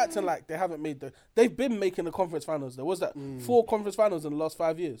because you're acting like they haven't made they've been making the conference finals. There was that 4 conference finals in the last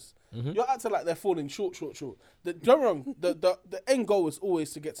 5 years. You're acting like they're falling short. Don't get me wrong. The end goal is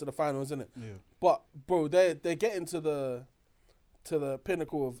always to get to the finals, isn't it? Yeah. But bro, they're getting to the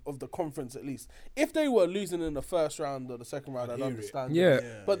pinnacle of the conference at least. If they were losing in the first round or the second round, I'd understand. Yeah.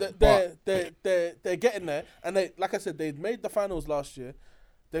 But they're getting there, and they, like I said, they made the finals last year.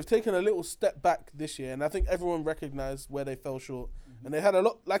 They've taken a little step back this year, and I think everyone recognised where they fell short. And they had a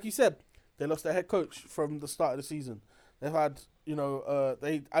lot, like you said, they lost their head coach from the start of the season. They've had, I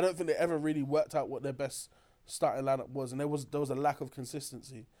don't think they ever really worked out what their best starting lineup was, and there was a lack of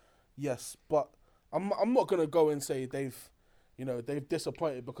consistency. Yes, but I'm not gonna go and say they've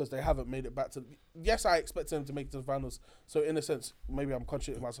disappointed because they haven't made it back to. Yes, I expect them to make it to the finals. So in a sense, maybe I'm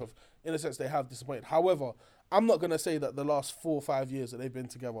contradicting myself. In a sense, they have disappointed. However, I'm not gonna say that the last 4 or 5 years that they've been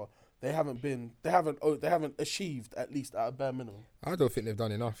together, they haven't achieved at least at a bare minimum. I don't think they've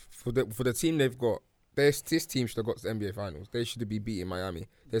done enough for the team they've got. This team should have got to the NBA Finals. They should be beating Miami.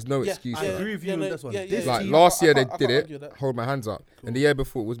 There's no excuse. I agree with you on this one. Like last year they did it. Hold my hands up. Cool. And the year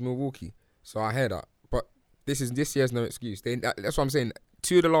before it was Milwaukee. So I hear that. But this year's no excuse. That's what I'm saying.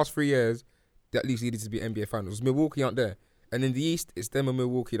 2 of the last 3 years, they at least needed to be NBA Finals. Milwaukee aren't there. And in the East, it's them and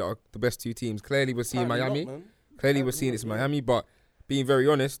Milwaukee that are the best 2 teams. Clearly we're seeing Miami. We're seeing it's Miami. But being very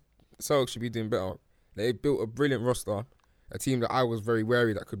honest, the Celtics should be doing better. They built a brilliant roster. A team that I was very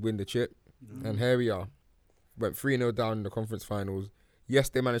wary that could win the chip. And here we are. Went 3-0 down in the conference finals. Yes,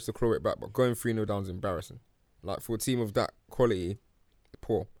 they managed to claw it back, but going 3-0 down is embarrassing. Like, for a team of that quality,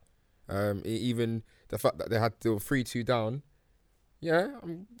 poor. Even the fact that they had to 3-2 down. Yeah.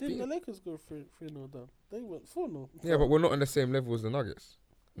 Didn't the Lakers go 3-0 down? They went 4-0. Yeah, but we're not on the same level as the Nuggets.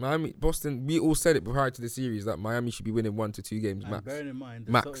 Miami, Boston, we all said it prior to the series that Miami should be winning 1 to 2 games max. Bearing in mind,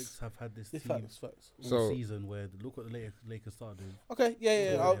 the Celtics have had this team all season where look what the Lakers started. Okay,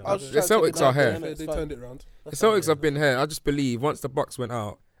 yeah. The Celtics are here. They turned it around. The Celtics have been here. I just believe once the Bucks went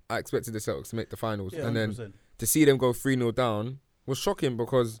out, I expected the Celtics to make the finals, and then to see them go 3-0 down was shocking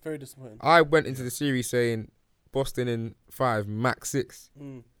because very disappointing. I went into the series saying Boston in 5, max 6.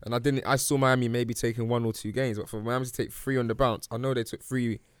 And I saw Miami maybe taking 1 or 2 games, but for Miami to take 3 on the bounce, I know they took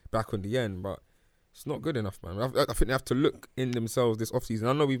 3 back on the end, but it's not good enough, man. I think they have to look in themselves this offseason.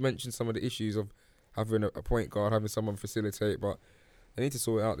 I know we've mentioned some of the issues of having a point guard, having someone facilitate, but they need to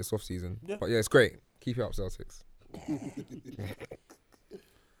sort it out this offseason. Yeah. But yeah, it's great. Keep it up, Celtics.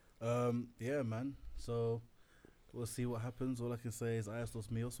 Yeah, man. So we'll see what happens. All I can say is Ayos Los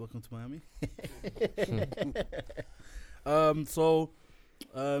Mios, welcome to Miami.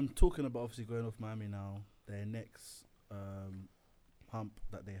 Talking about obviously going off Miami now, their next hump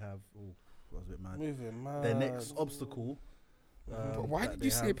that they have. Oh, that was a bit mad. Moving mad. Their next obstacle. But why did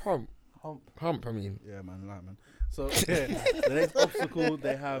you say pump? Hump, I mean. Yeah, man, right, man. So the next obstacle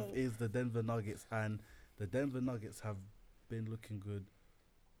they have is the Denver Nuggets, and the Denver Nuggets have been looking good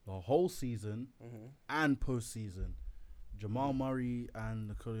the whole season and postseason. Jamal Murray and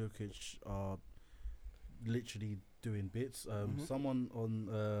Nikola Jokic are literally doing bits. Someone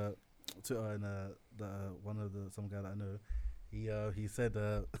on Twitter and some guy that I know, he said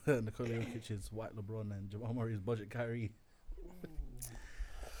Nikola Jokic is white LeBron and Jamal Murray is budget Kyrie.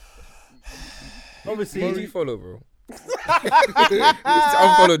 Obviously, who do you follow, bro?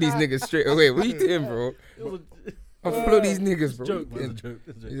 Unfollow these niggas straight away. What are you doing, bro? Unfollow these niggas, bro. Joke, man, it's a joke.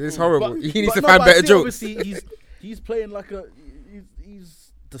 It's horrible. He needs to no, find but I better see jokes. Obviously, he's playing like a.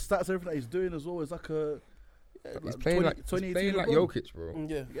 He's the stats, everything that he's doing as well is like a. Yeah, He's playing like Jokic, bro.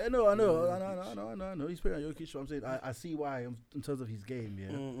 Yeah. Yeah, no, I know. He's playing like Jokic. So I'm saying I see why in terms of his game.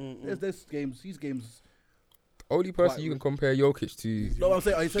 Yeah, there's games. These games. Only person you can compare Jokic to No, I'm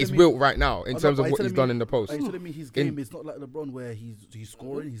saying is Wilt right now in terms of what he's done in the post. Are you telling me his game is not like LeBron where he's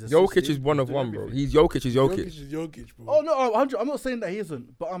scoring? He's Jokic is one of one, bro. Jokic is Jokic. Jokic is Jokic, bro. Oh no, I'm not saying that he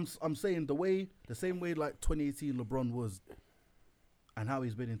isn't, but I'm saying the same way like 2018 LeBron was, and how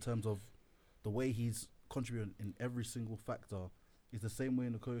he's been in terms of the way he's contributing in every single factor is the same way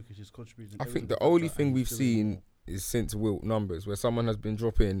Jokic is contributing. I think the only thing we've seen is since Wilt numbers, where someone has been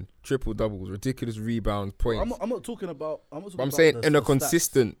dropping triple doubles, ridiculous rebounds, points. I'm not talking about. I'm saying in a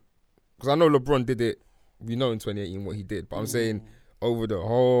consistent, because I know LeBron did it. We know in 2018 what he did, but I'm saying over the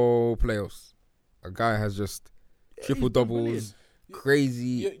whole playoffs, a guy has just triple doubles,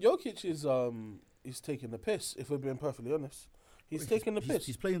 crazy. Jokic is taking the piss. If we're being perfectly honest, he's taking the piss.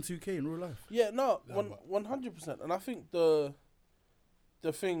 He's playing 2K in real life. Yeah, no, 100%. And I think the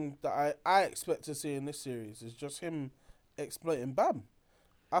thing that I expect to see in this series is just him exploiting Bam.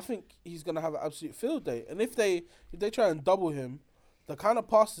 I think he's gonna have an absolute field day. And if they try and double him, the kind of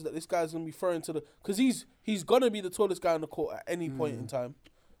passes that this guy's gonna be throwing to because he's gonna be the tallest guy on the court at any point in time.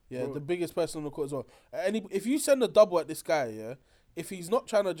 Yeah, the biggest person on the court as well. If you send a double at this guy, yeah, if he's not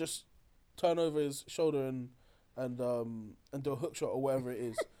trying to just turn over his shoulder and do a hook shot or whatever it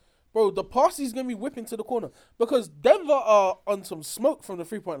is. Bro, the pass is going to be whipping to the corner because Denver are on some smoke from the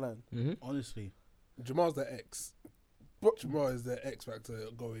 3-point line. Mm-hmm. Honestly. Jamal's the X. Jamal is the X factor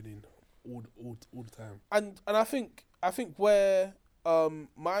going in all the time. And I think where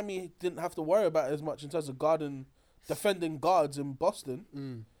Miami didn't have to worry about it as much in terms of defending guards in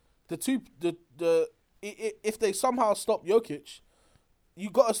Boston, if they somehow stop Jokic, you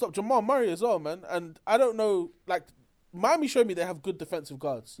got to stop Jamal Murray as well, man. And I don't know, like, Miami showed me they have good defensive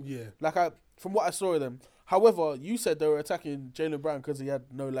guards. Yeah. Like, from what I saw of them. However, you said they were attacking Jaylen Brown because he had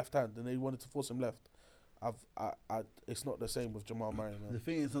no left hand and they wanted to force him left. It's not the same with Jamal Murray, man. The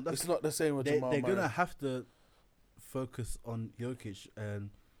thing is, it's not the same with Jamal Murray. They're going to have to focus on Jokic.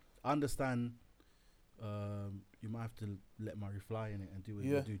 And I understand you might have to let Murray fly in it and do what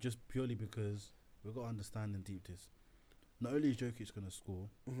you do, just purely because we've got to understand and deep this. Not only is Jokic going to score,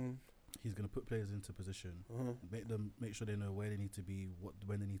 he's going to put players into position, make sure they know where they need to be,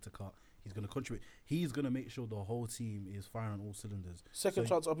 when they need to cut. He's going to contribute. He's going to make sure the whole team is firing on all cylinders. Second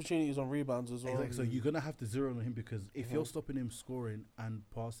chance opportunities on rebounds as well. Exactly. So you're going to have to zero on him because if you're stopping him scoring and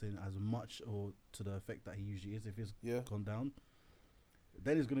passing as much or to the effect that he usually is, if he's gone down,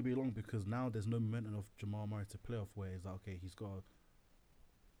 then it's going to be long because now there's no momentum of Jamal Murray to play off where it's like, okay, he's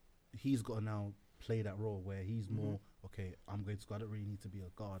got to now play that role where he's more, okay, I'm going to score. I don't really need to be a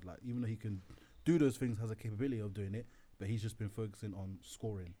guard. Like, even though he can do those things, has a capability of doing it, but he's just been focusing on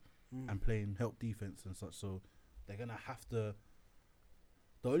scoring and playing help defense and such. So they're going to have to,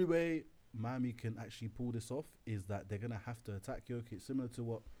 the only way Miami can actually pull this off is that they're going to have to attack Jokic, similar to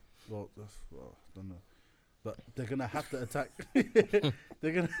what, I don't know. But they're going to have to attack,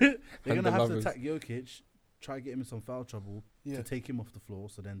 they're going to have to attack Jokic, try to get him in some foul trouble to take him off the floor.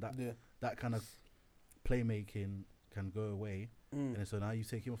 So then that kind of playmaking can go away, and so now you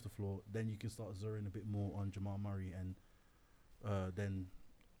take him off the floor, then you can start zeroing a bit more on Jamal Murray and then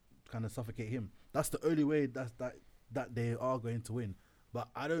kind of suffocate him. That's the only way that they are going to win. But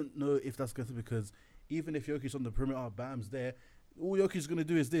I don't know if that's going to, because even if Jokic's on the perimeter, Bam's there, all Jokic's going to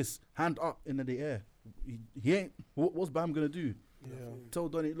do is this, hand up in the air. He ain't. What's Bam going to do? Tell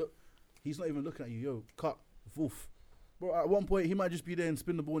Donny, look, he's not even looking at you. Yo, cut, woof. Bro, at one point, he might just be there and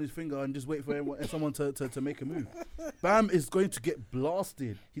spin the ball in his finger and just wait for someone to make a move. Bam is going to get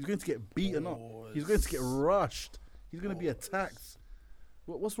blasted. He's going to get beaten up. He's going to get rushed. He's going to be attacked.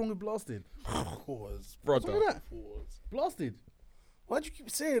 What's wrong with blasted? Pause. What's wrong with that? Blasted. Why'd you keep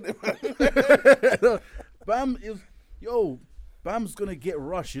saying it, man? Bam's going to get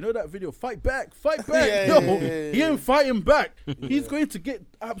rushed. You know that video? Fight back. He ain't fighting back. He's going to get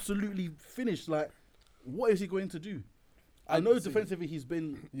absolutely finished. Like, what is he going to do? I know defensively he's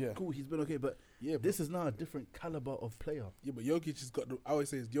been cool, he's been okay, but this is now a different caliber of player. Yeah, but Jokic has got I always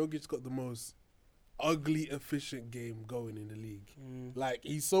say Jokic's got the most ugly, efficient game going in the league. Like,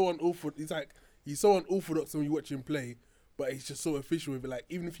 he's so unorthodox when you watch him play, but he's just so efficient with it. Like,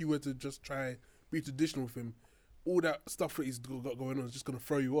 even if you were to just try be traditional with him, all that stuff that he's got going on is just going to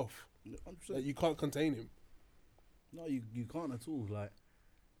throw you off. Like, you can't contain him. No, you can't at all. Like,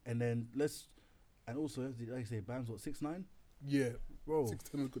 and then And also, like I say, Bam's what, 6'9"? Yeah, Bro,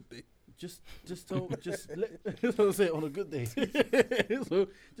 6'10" on a good day. just let us say on a good day. So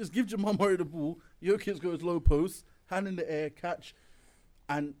just give Jamal Murray the ball. Jokic goes low post, hand in the air, catch,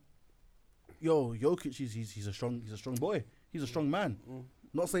 and Jokic he's a strong boy. He's a strong man.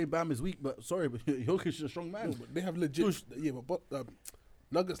 Not saying Bam is weak, but sorry, but Jokic is a strong man. No, but they have legit. But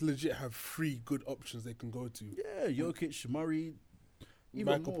Nuggets legit have 3 good options they can go to. Yeah, Jokic, Murray,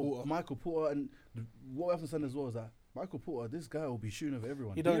 even Michael Porter, and what we have to say as well is that Michael Porter, this guy will be shooting over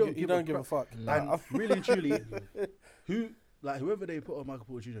everyone. He don't give a fuck. And really and truly, whoever they put on Michael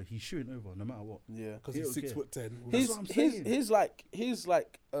Porter Jr., he's shooting over no matter what. Yeah, because he's 6'10". His His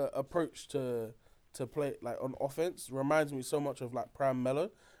approach to play like on offense reminds me so much of like Prime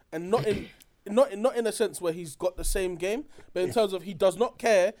Melo, and not in a sense where he's got the same game, but in terms of he does not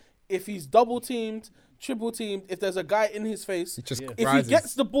care if he's double teamed, triple teamed, if there's a guy in his face, if he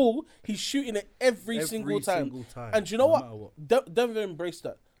gets the ball, he's shooting it every single time. And you know what? Denver embraced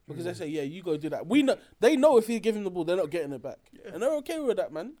that because they say, yeah, you go do that. They know if he give him the ball, they're not getting it back, and they're okay with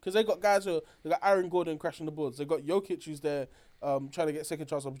that, man. Because they got guys they got Aaron Gordon crashing the boards. They got Jokic who's there trying to get second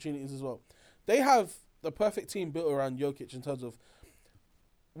chance opportunities as well. They have the perfect team built around Jokic in terms of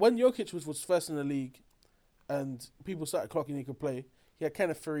when Jokic was first in the league, and people started clocking he could play. He had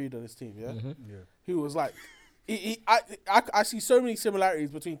Kenneth Faried on his team, who was like, I see so many similarities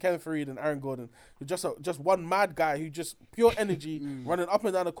between Kenneth Faried and Aaron Gordon, who just one mad guy who just pure energy running up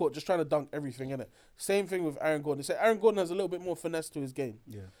and down the court, just trying to dunk everything in it. Same thing with Aaron Gordon. They say Aaron Gordon has a little bit more finesse to his game.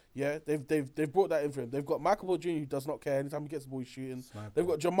 Yeah, they've brought that in for him. They've got Michael Porter Jr. who does not care anytime he gets the ball, he's shooting. Sniper. They've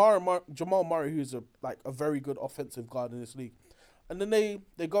got Jamal Murray, who's a very good offensive guard in this league, and then they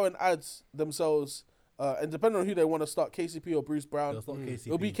go and add themselves. And depending on who they want to start, KCP or Bruce Brown,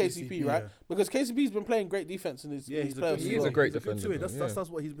 it'll be KCP, right? Because KCP's been playing great defense in his playoffs. He's a great defender. That's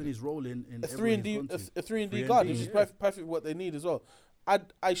what he's been his role in a 3-and-D guard, which is perfect what they need as well.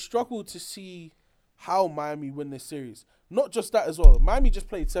 I struggle to see how Miami win this series. Not just that as well. Miami just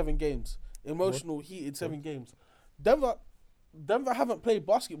played 7 games, heated 7 games. Denver haven't played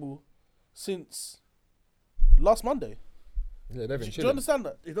basketball since last Monday. Yeah, they've been Do you understand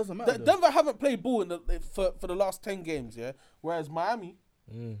that? It doesn't matter. Denver haven't played ball for the last 10 games, yeah. Whereas Miami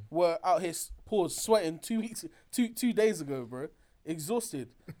were out here sweating 2 days ago, bro,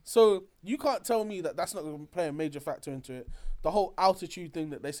 exhausted. So you can't tell me that that's not going to play a major factor into it. The whole altitude thing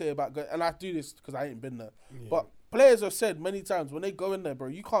that they say about and I do this because I ain't been there, but players have said many times when they go in there, bro,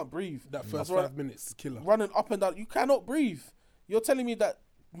 you can't breathe. That first 5 minutes is killer. Running up and down, you cannot breathe. You're telling me that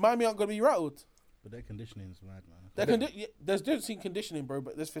Miami aren't going to be rattled? But their conditioning is mad, man. There's difference in conditioning, bro,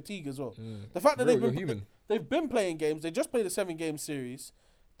 but there's fatigue as well. The fact that they've been playing games, they just played a 7-game series.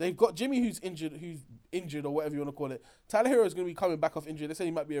 They've got Jimmy who's injured or whatever you want to call it. Tyler Hero is going to be coming back off injury. They said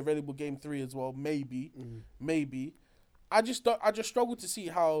he might be available game 3 as well, maybe. I just struggle to see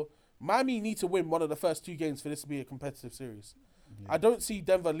how Miami need to win one of the first 2 games for this to be a competitive series. I don't see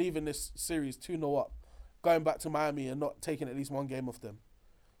Denver leaving this series 2-0 up, going back to Miami and not taking at least one game off them.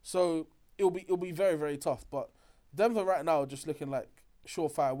 So it'll be very, very tough. But Denver right now are just looking like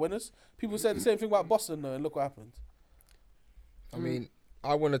surefire winners. People said the same thing about Boston though, and look what happened. I mean,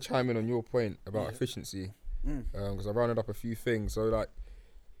 I want to chime in on your point about efficiency because I rounded up a few things. So like,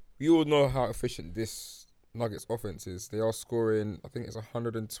 we all know how efficient this Nuggets offense is. They are scoring, I think it's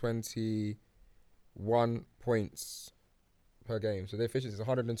 121 points per game. So their efficiency is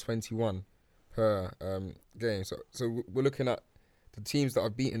 121 per game. So we're looking at the teams that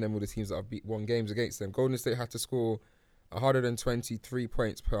have beaten them or the teams that have won games against them. Golden State had to score 123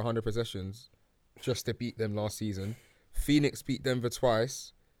 points per 100 possessions just to beat them last season. Phoenix beat Denver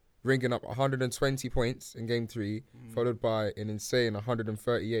twice, ringing up 120 points in Game 3, followed by an insane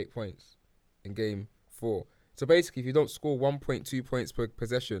 138 points in Game 4. So basically, if you don't score 1.2 points per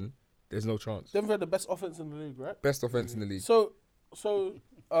possession, there's no chance. Denver had the best offense in the league, right? Best offense in the league. So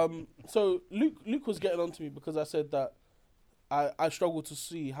Luke was getting on to me because I said that I struggled to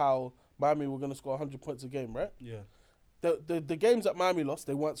see how Miami were going to score 100 points a game, right? Yeah. The games that Miami lost,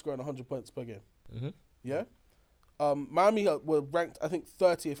 they weren't scoring 100 points per game. Yeah? Miami were ranked, I think,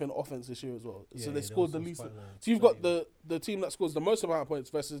 30th in offense this year as well. Yeah, so they scored the least. So you've got the team that scores the most amount of points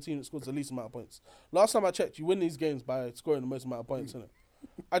versus the team that scores the least amount of points. Last time I checked, you win these games by scoring the most amount of points, innit?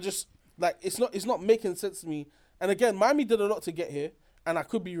 I just, like, it's not making sense to me. And again, Miami did a lot to get here, and I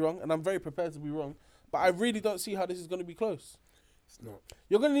could be wrong, and I'm very prepared to be wrong. But I really don't see how this is going to be close. It's not.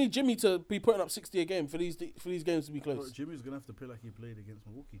 You're going to need Jimmy to be putting up 60 a game for these games to be close. But Jimmy's going to have to play like he played against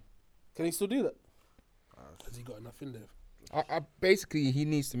Milwaukee. Can he still do that? Has he got enough in there? Basically, he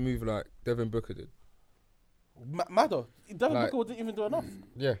needs to move like Devin Booker did. Madder. Devin Booker didn't even do enough.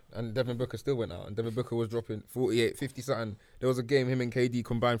 Yeah, and Devin Booker still went out, and Devin Booker was dropping 48, 50 something. There was a game him and KD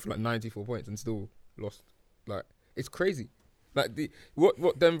combined for like 94 points and still lost. Like, it's crazy. Like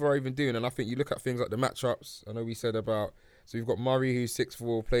what Denver are even doing, and I think you look at things like the matchups. I know we said about, so you've got Murray who's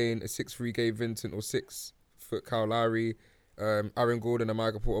 6'4", playing a 6'3" Gabe Vincent or 6 foot Kyle Lowry, Aaron Gordon and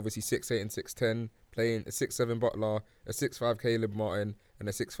Michael Porter obviously 6'8" and 6'10", playing a 6'7" Butler, a 6'5" Caleb Martin, and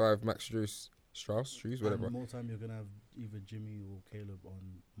a 6'5" Max Strus, whatever. And more time you're gonna have either Jimmy or Caleb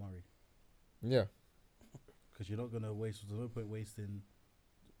on Murray. Yeah, because you're not gonna waste. There's no point wasting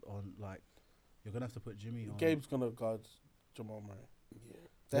on like. You're gonna have to put Jimmy on. Gabe's gonna guard Jamal Murray. Yeah,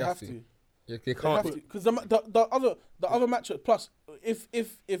 they have to. Yeah, they can't. Because the other matchup. Plus,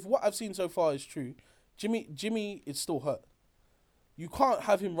 if what I've seen so far is true, Jimmy is still hurt. You can't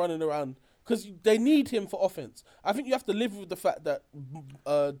have him running around because they need him for offense. I think you have to live with the fact that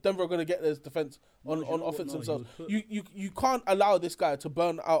Denver are going to get their defense on offense themselves. You can't allow this guy to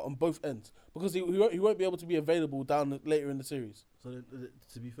burn out on both ends because he won't be able to be available down later in the series. So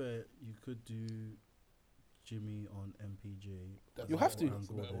to be fair, you could do Jimmy on MPJ. You have to.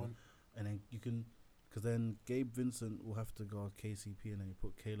 And then you can, because then Gabe Vincent will have to guard KCP, and then you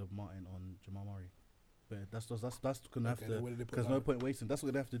put Caleb Martin on Jamal Murray. But that's gonna have to, because no point wasting. That's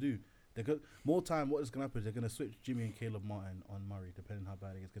what they have to do. They got more time. What is gonna happen is they're gonna switch Jimmy and Caleb Martin on Murray, depending how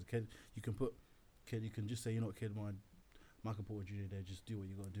bad it is. Because you can just say, you know what, Caleb Martin, Michael Porter Jr. there, just do what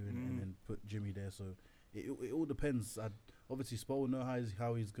you got to do, and then put Jimmy there. So it all depends. Obviously, Spo will know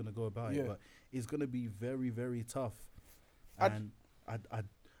how he's gonna go about it, but it's gonna be very, very tough. And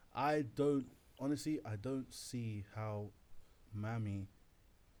I don't see how Miami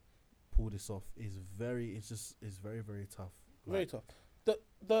pull this off. It's very, very tough. Very tough.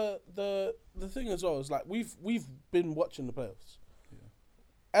 The thing as well is like we've been watching the playoffs.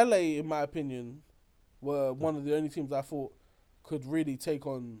 Yeah. LA, in my opinion, were one of the only teams I thought could really take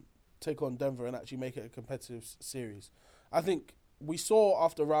on Denver and actually make it a competitive series. I think we saw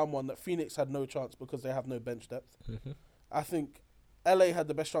after round one that Phoenix had no chance because they have no bench depth. Mm-hmm. I think LA had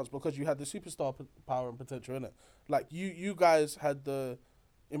the best chance because you had the superstar power and potential in it. Like you guys had the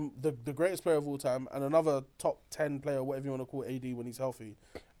greatest player of all time and another top 10 player, whatever you want to call it, AD when he's healthy,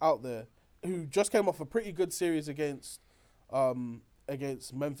 out there, who just came off a pretty good series against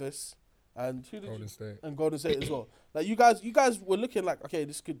Memphis and Golden State as well. Like you guys were looking like, okay,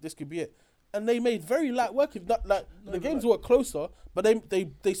 this could be it, and they made very light work of that. Like the games were closer, but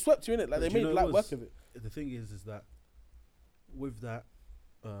they swept you in it. Like they made light work of it. The thing is that with that,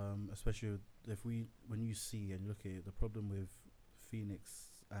 especially when you see and look at it, the problem with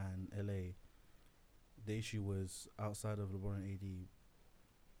Phoenix and LA, the issue was outside of LeBron and AD,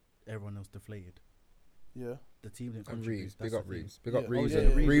 everyone else deflated. Yeah, the team didn't contribute. Reeves, big up Reeves,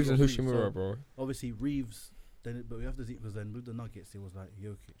 Reeves and Hashimura, bro. Obviously Reeves. But we have to see, because then with the Nuggets it was like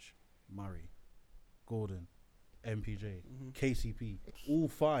Jokic, Murray, Gordon, MPJ, KCP. All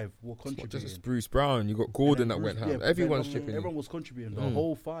five were contributing. Just Bruce Brown. You got Gordon that went ham. Everyone's chipping. Everyone was contributing. The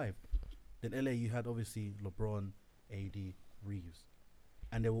whole five. Then LA, you had obviously LeBron, AD, Reeves,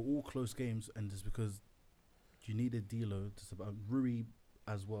 and they were all close games. And just because you needed D'Lo to survive, Rui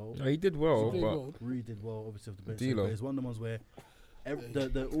as well. No, he did well. Rui did well, obviously, off the bench. D'Lo. But it's one of the ones where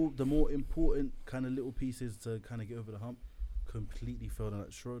the more important kind of little pieces to kind of get over the hump completely failed. And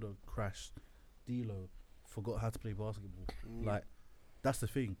like Schroeder crashed. D'Lo forgot how to play basketball. Like, that's the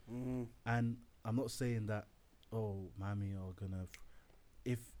thing. And I'm not saying that, Miami are gonna.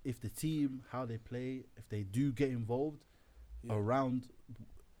 If the team, how they play, if they do get involved around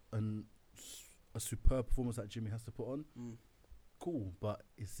a superb performance that Jimmy has to put on, cool. But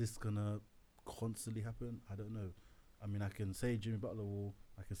is this gonna constantly happen? I don't know. I mean, I can say Jimmy Butler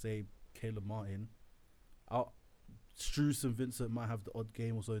I can say Caleb Martin. Strus and Vincent might have the odd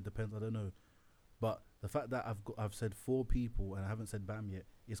game, or so it depends. I don't know. But the fact that I've said 4 people and I haven't said Bam yet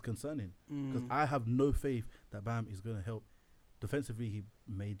is concerning, because I have no faith that Bam is going to help. Defensively, he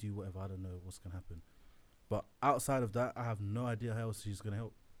may do whatever. I don't know what's going to happen. But outside of that, I have no idea how else he's going to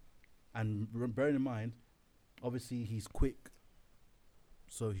help. And bearing in mind, obviously he's quick,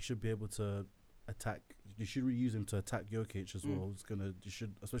 so he should be able to attack. You should reuse him to attack Jokic as well.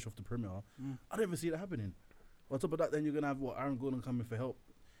 Especially off the perimeter. I don't even see that happening. On top of that, then you're going to have Aaron Gordon coming for help.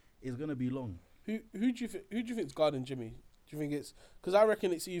 It's going to be long. Who do you think's guarding Jimmy? Do you think it's, because I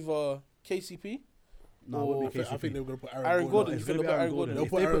reckon it's either KCP? No, it I think they were going to put Aaron Gordon. It's going to be Aaron Gordon. They'll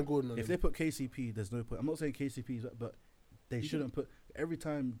put Aaron Gordon on if they put KCP, there's no point. I'm not saying KCP, but they shouldn't put. Every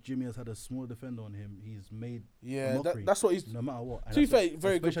time Jimmy has had a small defender on him, he's made mockery. That's what he's. No matter what. To be fair,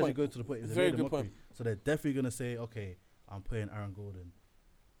 very good point. Go to the point. Very good point. So they're definitely going to say, okay, I'm putting Aaron Gordon.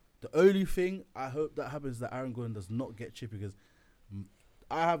 The only thing I hope that happens is that Aaron Gordon does not get chippy, because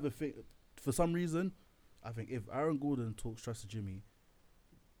I have the thing, for some reason, I think if Aaron Gordon talks trash to Jimmy,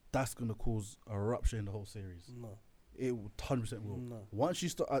 that's going to cause a rupture in the whole series. No. It 100% will. No. Once you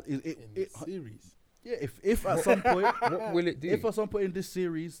start... series. Yeah, if at some point... What will it do? If at some point in this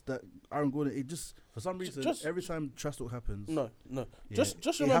series that Aaron Gordon, it just... For some reason, every time trash talk happens... No. Yeah,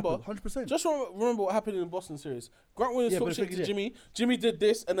 Just remember... 100%. Just remember what happened in the Boston series. Grant Williams talked shit to Jimmy. Jimmy did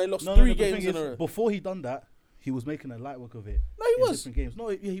this, and they lost 3 games in a row. Before he done that, he was making a light work of it. No, he was. Different games. No,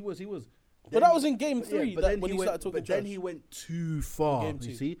 yeah, he was. But that was in game 3 when he started talking trash. Then he went too far. Game 2.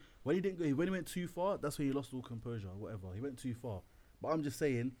 You see, when he went too far, that's when he lost all composure. Whatever, he went too far. But I'm just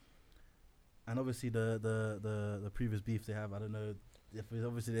saying, and obviously the previous beef they have, I don't know. If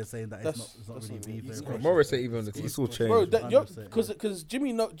obviously they're saying that it's not really beef. Morris said even on the team, it's all changed. Bro, because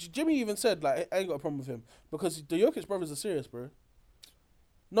Jimmy even said like I ain't got a problem with him because the Jokic brothers are serious, bro.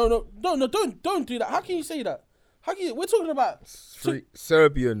 No, don't do that. How can you say that? We're talking about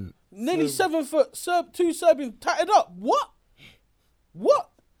Serbian, nearly 7 foot two Serbian tatted up. What?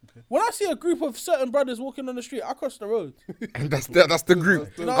 Okay. When I see a group of certain brothers walking on the street, I cross the road. And that's the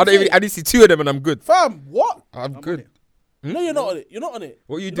group. I didn't see 2 of them, and I'm good. Fam, what? I'm good. No, you're not on it. You're not on it.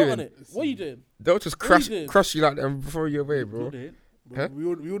 What are you doing? What are you doing? They'll just crush you like that and throw you away, bro. Huh? We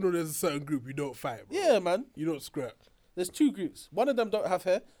all know there's a certain group you don't fight, bro. Yeah, man. You don't scrap. There's 2 groups. One of them don't have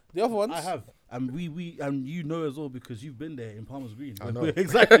hair. The other ones... I have. And we you know as well because you've been there in Palmer's Green. I know.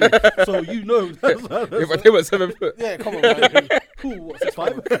 Exactly. So you know. If they were 7 foot. Yeah, come on, man. Cool, what,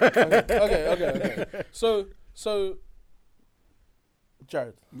 6'5"? Okay. So,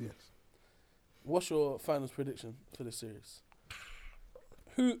 Jared. Yes. What's your finals prediction for this series?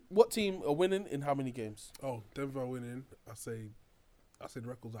 What team are winning in how many games? Oh, Denver winning. I said the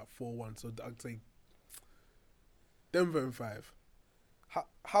record's at 4-1, so I'd say Denver in 5.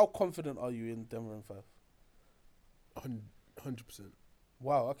 How confident are you in Denver in 5? 100%.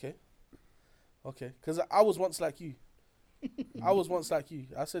 Wow. Okay. Because I was once like you. I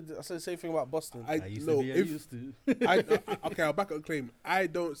said the same thing about Boston. I used to. Okay, I'll back up a claim. I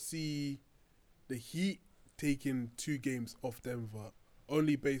don't see the Heat taking 2 games off Denver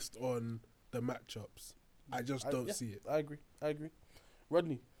only based on the matchups. I just don't see it. I agree.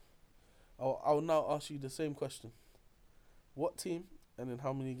 Rodney, I'll now ask you the same question. What team and in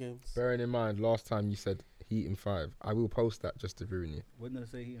how many games? Bearing in mind, last time you said Heat in 5. I will post that just to ruin you. When did I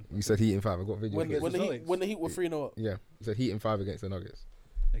say Heat in 5? You said Heat in 5. I got video. When the Heat were 3-0 up. Yeah. You said Heat in 5 against the Nuggets.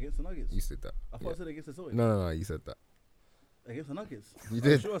 Against the Nuggets? You said that. I thought I said against the Celtics. No. You said that. Against the Nuggets? You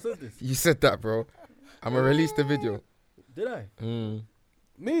did. I'm sure I said this. You said that, bro. I'm going to release the video. Did I?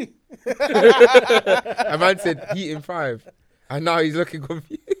 Me? A man said Heat in 5. And now he's looking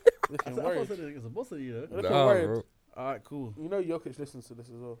confused. Looking I worried. said it against the Boston, you know? Looking worried. Bro. Alright, cool. You know Jokic listens to this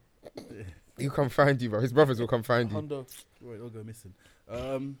as well. He'll come find you, bro. His brothers will come find you. Hondo. Wait, they'll go missing.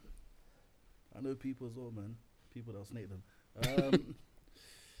 I know people as well, man. People that'll snake them.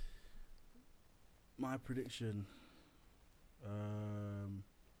 My prediction.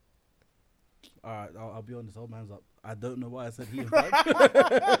 Alright, I'll be honest. Old man's up. I don't know why I said Heat in 5.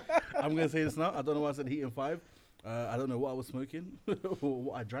 I'm gonna say this now. I don't know why I said Heat in 5. I don't know what I was smoking or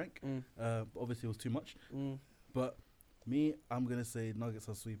what I drank. Obviously, it was too much. But me, I'm gonna say Nuggets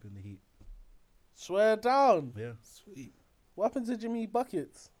are sweeping the Heat. Swear down. Yeah. Sweet. What happened to Jimmy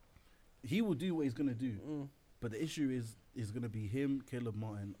Buckets? He will do what he's gonna do. But the issue is gonna be him, Caleb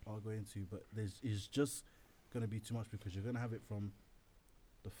Martin are going to. But it's just gonna be too much because you're gonna have it from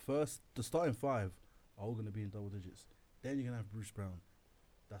the starting 5 are all gonna be in double digits. Then you're gonna have Bruce Brown,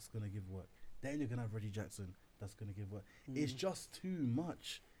 that's gonna give work. Then you're gonna have Reggie Jackson, that's gonna give work. It's just too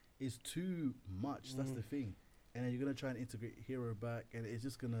much. It's too much. That's the thing. And then you're gonna try and integrate Hero back, and it's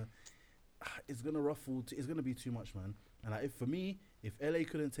just gonna, it's gonna ruffle. It's gonna be too much, man. And for me, if LA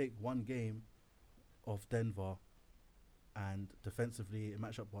couldn't take 1 game of Denver, and defensively,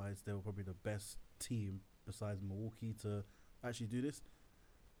 matchup wise, they were probably the best team besides Milwaukee to actually do this.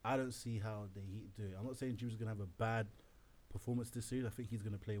 I don't see how the Heat do it. I'm not saying Jimmy's gonna have a bad performance this series. I think he's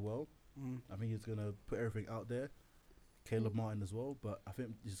gonna play well. I think he's gonna put everything out there. Caleb Martin as well, but I think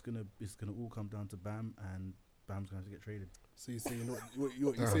it's gonna all come down to Bam, and Bam's gonna have to get traded. So you're saying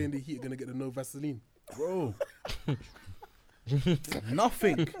you're saying the Heat are gonna get the no Vaseline, bro?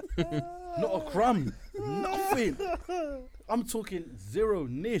 Nothing, not a crumb, nothing. I'm talking 0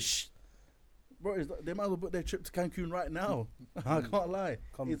 niche, bro. They might as well book their trip to Cancun right now. I can't lie,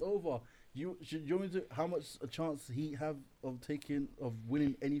 it's over. You want me to? How much a chance he have of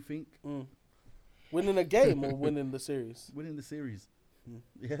winning anything? Winning a game or winning the series? Winning the series.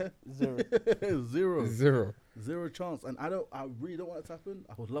 Yeah, Zero. Zero chance. And I really don't want it to happen.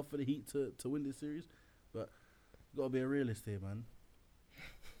 I would love for the Heat to win this series, but gotta be a realist here, man.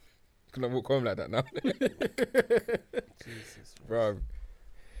 Can I walk home like that now? Jesus, bro.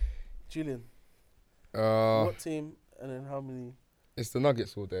 Julian. What team and then how many? It's the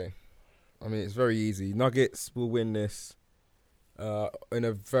Nuggets all day. I mean, it's very easy. Nuggets will win this in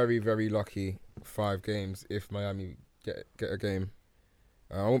a very, very lucky 5 games if Miami get a game.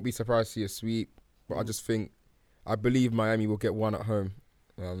 I won't be surprised to see a sweep, but I believe Miami will get 1 at home.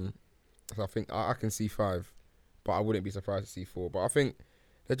 So I think I can see 5, but I wouldn't be surprised to see 4. But I think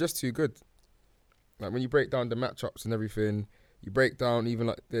they're just too good. Like when you break down the matchups and everything, you break down even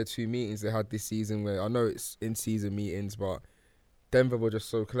like their 2 meetings they had this season where I know it's in-season meetings, but Denver were just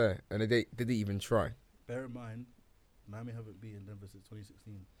so clear and they didn't even try. Bear in mind, Miami haven't beaten Denver since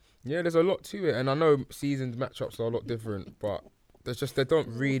 2016. Yeah, there's a lot to it, and I know seasoned matchups are a lot different, but they don't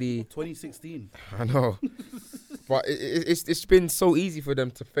really. 2016. I know, but it's been so easy for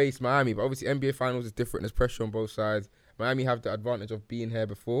them to face Miami. But obviously, NBA Finals is different. There's pressure on both sides. Miami have the advantage of being here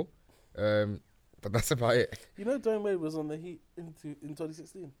before, but that's about it. You know, Dwayne Wade was on the Heat in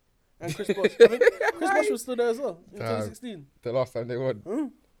 2016, and Chris Bosh. I think Chris Bosh was still there as well in 2016. The last time they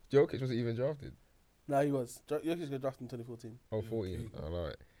won, Jokic wasn't even drafted. No, he was. Jokic got drafted in 2014. Oh, 14. I know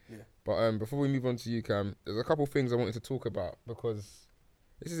it. Yeah. But before we move on to you, Cam, there's a couple things I wanted to talk about because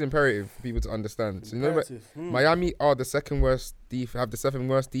this is imperative for people to understand. So you know, Miami are the second worst have the 7th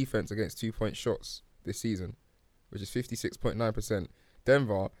worst defense against 2-point shots this season, which is 56.9%.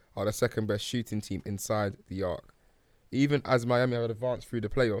 Denver are the 2nd best shooting team inside the arc. Even as Miami have advanced through the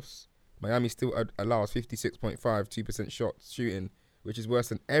playoffs, Miami still allows 56.52% shots shooting, which is worse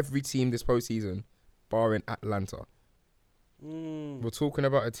than every team this postseason, barring Atlanta. We're talking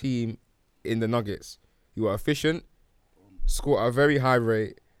about a team in the Nuggets who are efficient, score at a very high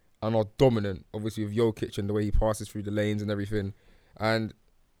rate, and are dominant, obviously with Jokic and the way he passes through the lanes and everything. And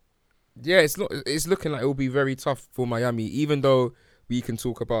yeah, it's looking like it will be very tough for Miami, even though we can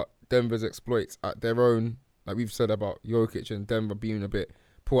talk about Denver's exploits at their own, like we've said about Jokic and Denver being a bit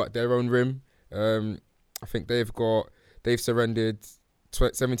poor at their own rim. I think they've surrendered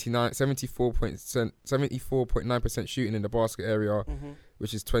 74.9% shooting in the basket area,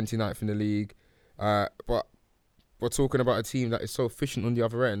 which is 29th in the league. But we're talking about a team that is so efficient on the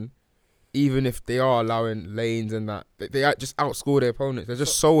other end, even if they are allowing lanes and that, they just outscore their opponents. They're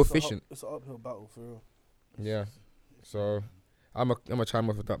just so efficient. It's an uphill battle for real. Yeah. So I'm a chime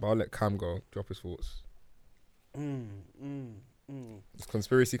off with that, but I'll let Cam go, drop his thoughts. Is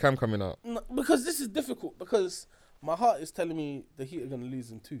conspiracy Cam coming out? No, because this is difficult, because my heart is telling me the Heat are going to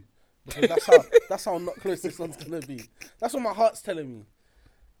lose in 2. Because that's how not close this one's going to be. That's what my heart's telling me.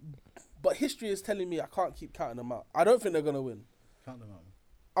 But history is telling me I can't keep counting them out. I don't think they're going to win. Count them out.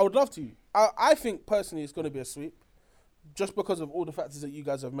 I would love to. I think personally it's going to be a sweep, just because of all the factors that you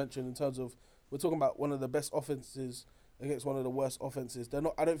guys have mentioned in terms of, we're talking about one of the best offenses against one of the worst offenses.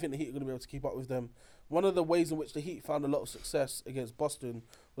 I don't think the Heat are going to be able to keep up with them. One of the ways in which the Heat found a lot of success against Boston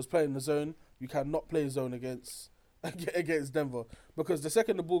was playing the zone. You cannot play zone against Denver, because the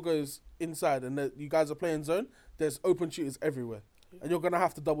second the ball goes inside and you guys are playing zone, there's open shooters everywhere, and you're gonna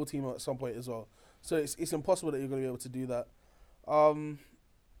have to double team at some point as well. So it's impossible that you're gonna be able to do that. I'm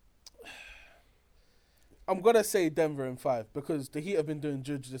gonna say Denver in 5, because the Heat have been doing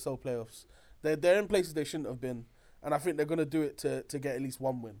judge this whole playoffs. They're in places they shouldn't have been, and I think they're gonna do it to get at least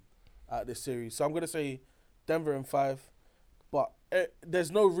 1 win out of this series. So I'm gonna say Denver in 5, but there's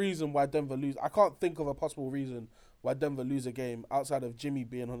no reason why Denver lose. I can't think of a possible reason why Denver lose a game outside of Jimmy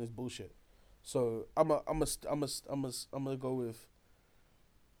being on his bullshit. So I'm gonna go with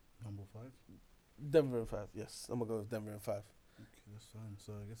number 5. Denver in 5. Yes, I'm gonna go with Denver in 5. Okay, that's fine.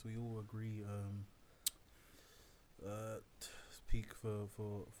 So I guess we all agree. Peak for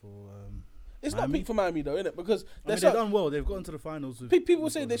It's Miami? not peak for Miami though, innit? Because they've done well. They've gotten to the finals.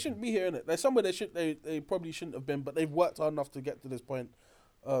 People say they shouldn't be here, innit? There's somewhere they probably shouldn't have been, but they've worked hard enough to get to this point.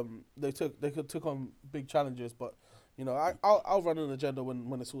 They took on big challenges, but you know, I'll run an agenda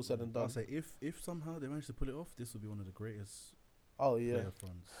when it's all said and done. I'll say if somehow they manage to pull it off, this will be one of the greatest. Oh yeah. Playoff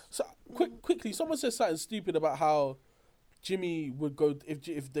runs. So quickly, someone said something stupid about how Jimmy would go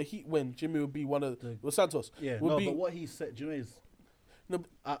if the Heat win. Jimmy would be one of Santos. Yeah, but what he said, do you know, is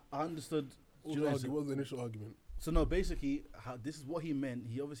I understood. What was the initial argument? So no, basically, this is what he meant.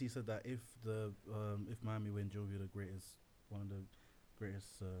 He obviously said that if Miami win, Joe will be one of the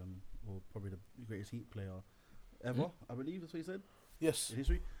greatest, or probably the greatest Heat player ever. I believe that's what he said. Yes, in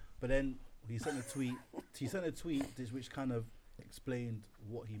history. But then he sent a tweet. Which kind of explained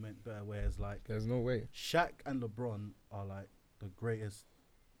what he meant better. Whereas like, there's no way Shaq and LeBron are like the greatest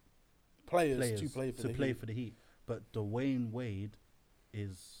players to play for the Heat. But Dwayne Wade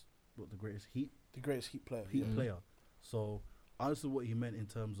is the greatest Heat player. So honestly, what he meant in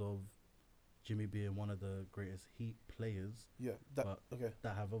terms of Jimmy being one of the greatest Heat players. Yeah. That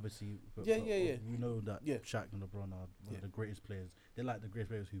have obviously. Yeah. We know that Shaq and LeBron are one of the greatest players. They're like the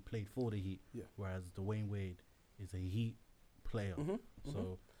greatest players who played for the Heat. Yeah. Whereas Dwayne Wade is a Heat player.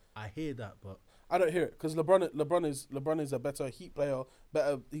 So I hear that, but I don't hear it because LeBron is a better Heat player.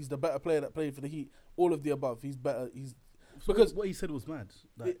 He's the better player that played for the Heat. All of the above. He's better. Because what he said was mad.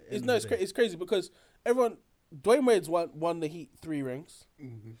 It's crazy because Dwayne Wade's won the Heat 3 rings,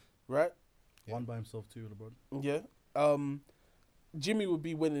 right? One by himself too, LeBron. Yeah. Jimmy would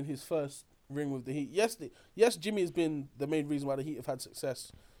be winning his first ring with the Heat. Yes, Jimmy has been the main reason why the Heat have had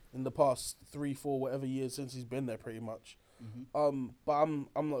success in the past 3, 4, whatever years since he's been there, pretty much. But I'm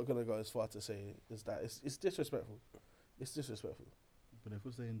not gonna go as far to say is that it's disrespectful. It's disrespectful. But if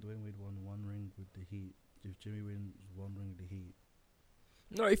we're saying Dwayne Wade won 1 ring with the Heat, if Jimmy wins 1 ring with the Heat.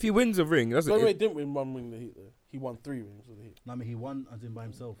 No, if he wins a ring, that's Dwayne Wade didn't win 1 ring with the Heat though. He won 3 rings with the Heat. No, I mean he won as in by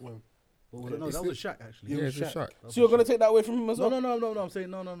himself. No, that was Shaq actually. Yeah, it's Shaq. So you're gonna take that away from him as well? No. I'm saying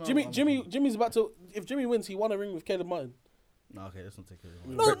no. Jimmy's about to. If Jimmy wins, he won a ring with Caleb Martin. No, okay, let's not take it.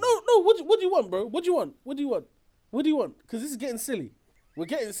 No. What do you want, bro? What do you want? Because this is getting silly. We're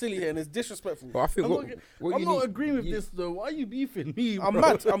getting silly here, and it's disrespectful. But I think I'm not agreeing with this though. Why are you beefing me? Bro? I'm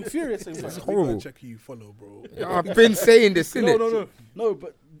mad. I'm furious. It's horrible. Check who you follow, bro. I've been saying this, innit? No.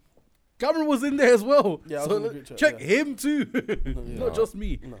 But Cameron was in there as well. Yeah, so check him too, not just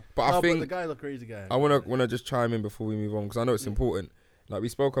me. No. But I think the guy's a crazy guy. I wanna just chime in before we move on because I know it's important. Like we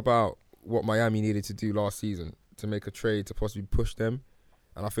spoke about what Miami needed to do last season to make a trade to possibly push them,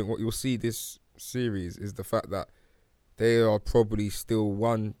 and I think what you'll see this series is the fact that they are probably still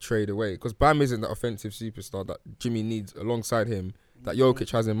 1 trade away because Bam isn't the offensive superstar that Jimmy needs alongside him that Jokic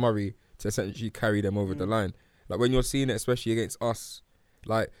has in Murray to essentially carry them over the line. Like when you're seeing it, especially against us,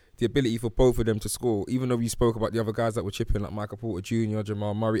 like the ability for both of them to score, even though you spoke about the other guys that were chipping like Michael Porter Jr.,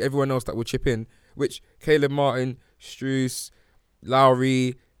 Jamal Murray, everyone else that would chip in, which Caleb Martin, Strus,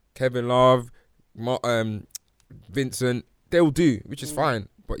 Lowry, Kevin Love, Vincent, they'll do, which is fine.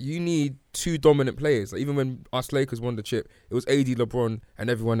 But you need 2 dominant players. Like even when us Lakers won the chip, it was AD, LeBron, and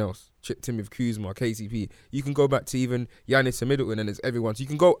everyone else. Chipped in with Kuzma, KCP. You can go back to even Giannis and Middleton, and it's everyone. So you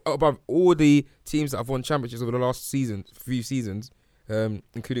can go above all the teams that have won championships over the last few seasons,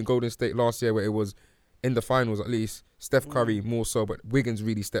 including Golden State last year, where it was in the finals at least. Steph Curry more so, but Wiggins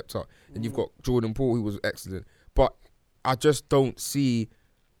really stepped up. And you've got Jordan Poole, who was excellent. But I just don't see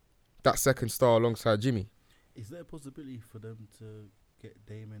that second star alongside Jimmy. Is there a possibility for them to get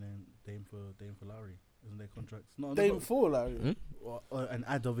Damon and Dame for Lowry? Isn't their contracts? No, Dame for Lowry. And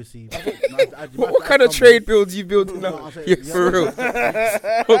add obviously. What kind of trade builds you building now? Yeah, for real. Hope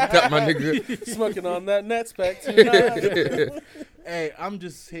that, my nigga. Smoking on that net spec tonight. Hey, I'm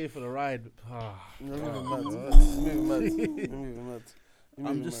just here for the ride.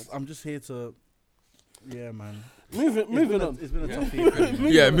 I'm just here to. Yeah, man. Moving on. It's been a tough week.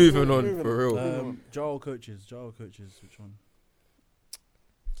 Moving on for real. Jar coaches. Which one?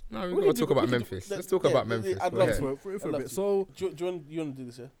 No, we're going to talk about Memphis. Let's talk about Memphis. I'd love to. For a bit. So, do you want to do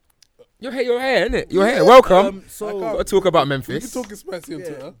this here? You're here, innit? You're here. Welcome. So, got to talk about We Memphis. can talk spicy on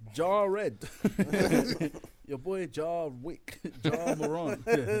Twitter. Jar Red. Your boy Jar Wick. Jar Moran.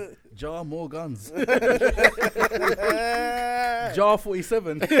 Jar More Guns. Jar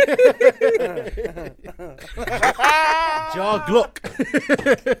 47. Jar Glock.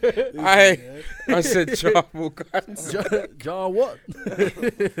 I said Jar More Guns. Jar what?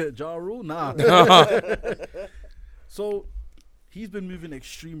 Jar Rule? Nah. So, he's been moving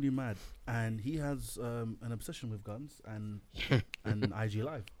extremely mad, and he has an obsession with guns and IG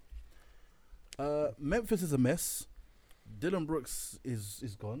Live. Memphis is a mess. Dylan Brooks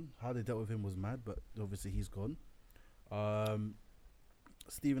is gone. How they dealt with him was mad, but obviously he's gone.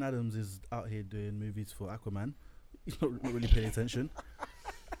 Steven Adams is out here doing movies for Aquaman. He's not really paying attention.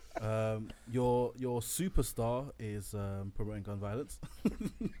 Your superstar is promoting gun violence.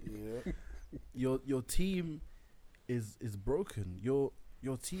 Your team is broken. Your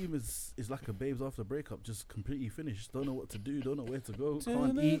team is like a babes after breakup, just completely finished. Don't know what to do, don't know where to go,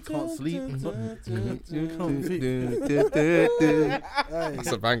 can't eat, can't sleep.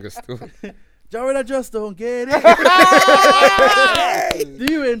 That's a banger still. Jared, I just don't get it. Do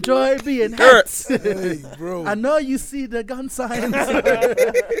you enjoy being hurt? Hey, bro. I know you see the gun signs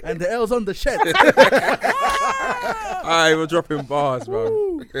and the L's on the shed. Alright, we're dropping bars,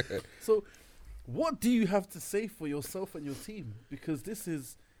 bro. So, what do you have to say for yourself and your team? Because this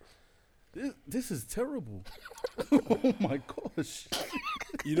is This is terrible. Oh my gosh.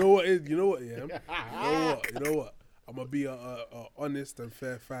 You know what? Yeah. You know what? I'm gonna be a honest and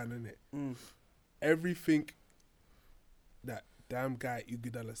fair fan, innit? Everything that damn guy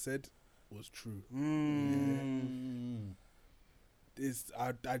Iguodala said was true.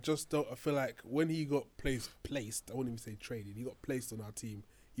 I just don't. I feel like when he got placed, I wouldn't even say traded. He got placed on our team.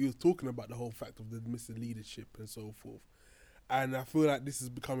 He was talking about the whole fact of the missing leadership and so forth. And I feel like this is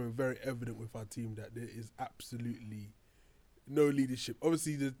becoming very evident with our team that there is absolutely no leadership.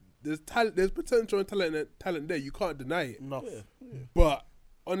 Obviously, there's talent, there's potential and talent there. You can't deny it. No. Yeah. But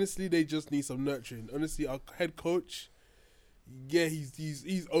honestly, they just need some nurturing. Honestly, our head coach, yeah, he's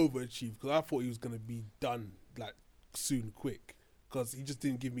overachieved because I thought he was gonna be done like soon, quick, because he just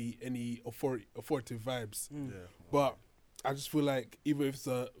didn't give me any authoritative vibes. Yeah. But I just feel like either if it's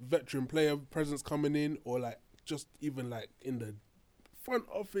a veteran player presence coming in, or like just even like in the front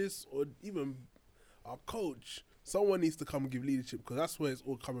office, or even our coach, someone needs to come and give leadership, because that's where it's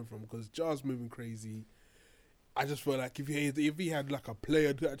all coming from. Because Jar's moving crazy. I just feel like if he had like a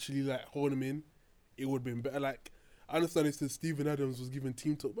player to actually like hold him in, it would have been better. Like, I understand it says Steven Adams was given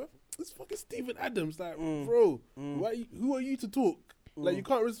team talk, but it's fucking Steven Adams. Like, bro, who are you to talk? Like, you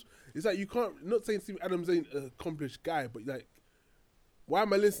can't. It's like you can't. Not saying Steven Adams ain't an accomplished guy, but like, why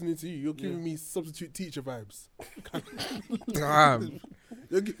am I listening to you? You're giving me substitute teacher vibes. Damn.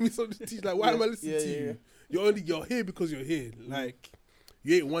 You're giving me substitute teacher. Like, why am I listening to you? You're here because you're here. Like,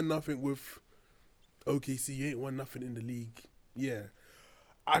 you ain't won nothing with OKC. You ain't won nothing in the league. Yeah.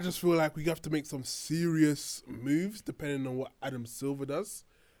 I just feel like we have to make some serious moves depending on what Adam Silver does.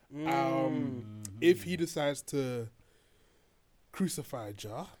 If he decides to crucify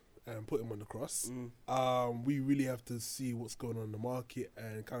Ja and put him on the cross, we really have to see what's going on in the market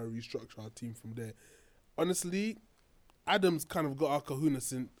and kind of restructure our team from there. Honestly, Adams kind of got our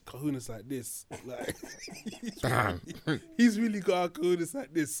kahunas like this. Like, he's really got our kahunas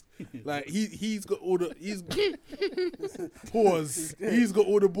like this. Like, he's got all the he's got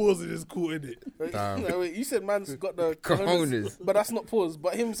all the balls in his court, innit? Damn. No, wait, you said man's got the Cojones. but that's not pause.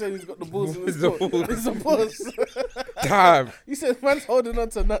 But him saying he's got the balls in his court, it's a pause. Damn. You said man's holding on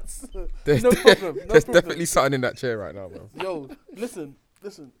to nuts. There's No problem. No there's problem. definitely something in that chair right now, bro. Yo, listen,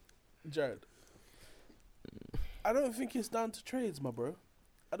 Jared. I don't think it's down to trades, my bro.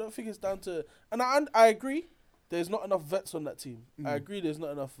 I don't think it's down to... And I agree, there's not enough vets on that team. I agree there's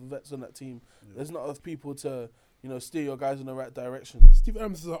not enough vets on that team. Yeah. There's not enough people to, steer your guys in the right direction. Steve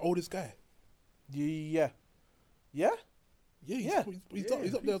Adams is our oldest guy. Yeah? Yeah, he's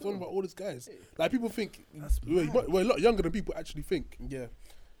up there as one of our oldest guys. Like, people think... We're a lot younger than people actually think.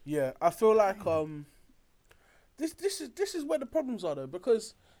 Yeah. I feel like... This is where the problems are, though,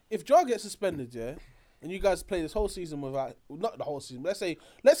 because if Ja gets suspended, yeah... And you guys play this whole season without, not the whole season. Let's say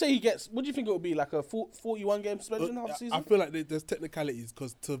he gets. What do you think it would be, like a 41 game suspension half season? I feel like there's technicalities,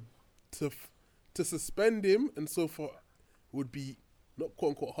 because to suspend him and so forth would be not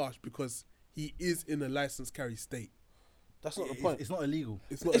quote unquote harsh, because he is in a licensed carry state. That's not the point. It's not illegal.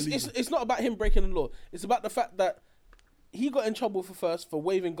 It's not about him breaking the law. It's about the fact that he got in trouble for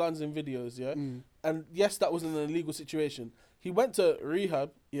waving guns in videos. Yeah, and yes, that was an illegal situation. He went to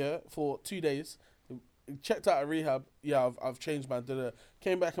rehab. Yeah, for 2 days. Checked out a rehab. Yeah, I've changed, man.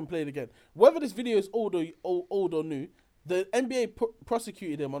 Came back and played again. Whether this video is old or new, the NBA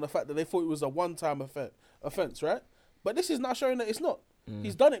prosecuted him on the fact that they thought it was a one-time offense, right? But this is now showing that it's not.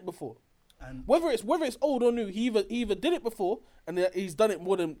 He's done it before. And whether it's old or new, he either did it before and he's done it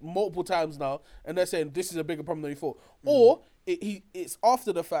more than multiple times now, and they're saying this is a bigger problem than he thought, or it's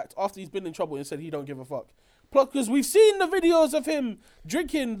after the fact, after he's been in trouble and said he don't give a fuck. Because we've seen the videos of him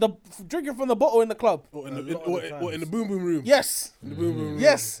drinking from the bottle in the club. Or in the boom boom room. Yes. In the boom boom room.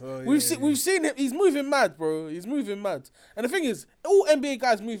 Yes. Oh, We've seen him. He's moving mad, bro. He's moving mad. And the thing is, all NBA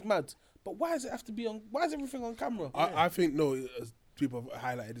guys move mad. But why does it have to be on? Why is everything on camera? I think, no, as people have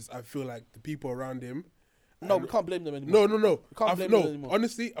highlighted this, I feel like the people around him. No, we can't blame them anymore. No. We can't blame them anymore.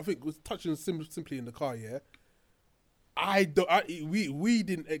 Honestly, I think it was touching simply in the car, yeah. We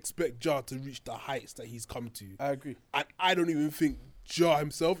didn't expect Ja to reach the heights that he's come to. I agree. And I don't even think Ja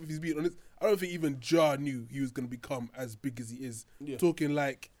himself, if he's being honest, I don't think even Ja knew he was going to become as big as he is. Yeah. Talking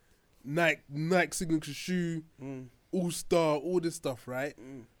like Nike signature shoe, all-star, all this stuff, right?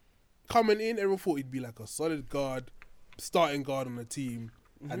 Coming in, everyone thought he'd be like a solid guard, starting guard on the team,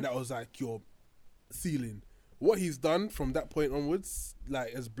 and that was like your ceiling. What he's done from that point onwards,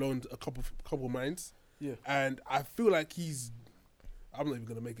 like, has blown a couple minds. Yeah, and I feel like I'm not even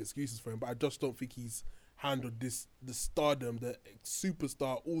going to make excuses for him, but I just don't think he's handled the stardom, the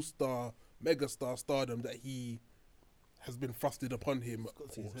superstar, all-star, megastar stardom that he has been thrusted upon him.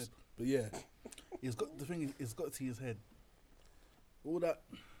 But yeah, it's got to his head. All that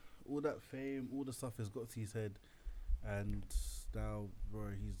fame, all the stuff has got to his head, and now, bro,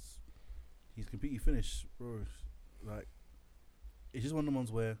 he's completely finished, bro. Like, it's just one of the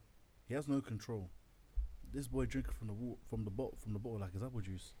ones where he has no control. This boy drinking from the bottle like his apple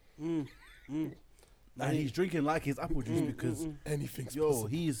juice. And he's drinking like his apple juice because anything's possible.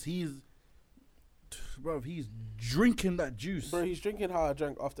 he's drinking that juice. Bro, he's drinking how I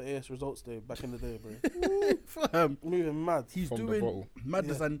drank after AS results day back in the day, bro. Moving mad. He's From doing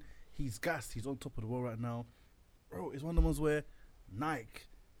madness and he's gassed. He's on top of the world right now. Bro, it's one of the ones where Nike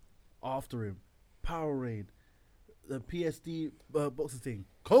after him, Powerade, the PSD boxing thing,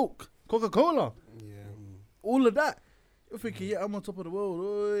 Coca-Cola, all of that. You're thinking, yeah, I'm on top of the world.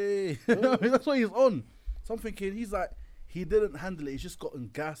 Oi. That's what he's on. So I'm thinking, he's like, he didn't handle it. He's just gotten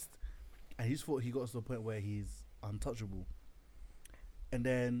gassed, and he just thought he got to the point where he's untouchable. And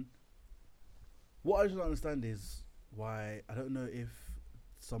then, what I just don't understand is why, I don't know if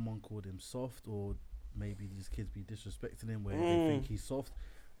someone called him soft or maybe these kids be disrespecting him where they think he's soft.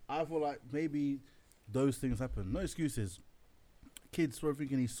 I feel like maybe those things happen. No excuses. Kids were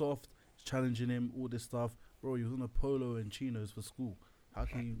thinking he's soft, challenging him, all this stuff. Bro, he was on a polo and chinos for school. How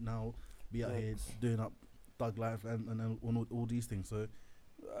can you now be out here doing up thug life and all these things? So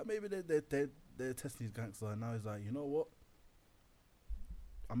maybe they're testing his gangster, and now he's like, you know what?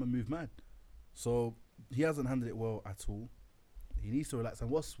 I'm gonna move mad. So he hasn't handled it well at all. He needs to relax.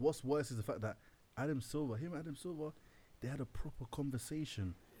 And what's worse is the fact that Adam Silver, they had a proper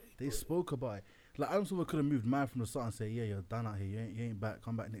conversation. They spoke about it. Like, Adam Silver could have moved mad from the start and say, yeah, you're done out here. You ain't back.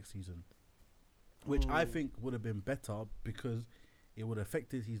 Come back next season. Which I think would have been better because it would have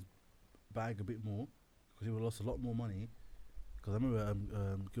affected his bag a bit more because he would have lost a lot more money. Because I remember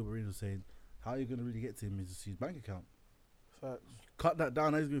Gilbert Arenas was saying, how are you going to really get to him is his bank account. Facts. Cut that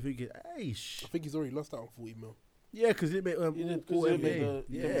down. He's going to think, hey, I think he's already lost out on 40 mil. Yeah, because it made all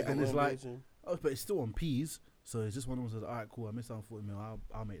NBA. And it's like, amazing. oh, but it's still on P's. So it's just one of them says, all right, cool, I missed out on 40 mil.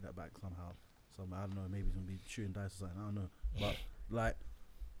 I'll make that back somehow. I don't know, maybe he's going to be shooting dice or something. I don't know. But, like,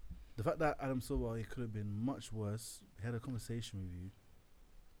 the fact that Adam Silver, it could have been much worse. He had a conversation with you.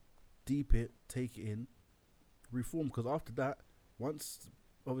 Deep it, take it in, reform. Because after that, once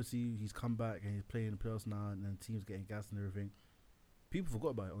obviously he's come back and he's playing the playoffs now, and then teams getting gassed and everything, people forgot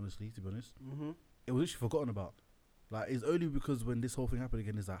about it. Honestly, to be honest, it was literally forgotten about. Like, it's only because when this whole thing happened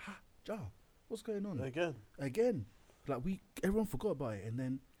again, it's like, what's going on again? Like, everyone forgot about it,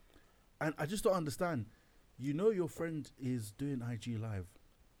 and I just don't understand. You know, your friend is doing IG live.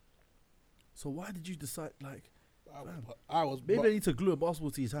 So why did you decide, like, maybe they need to glue a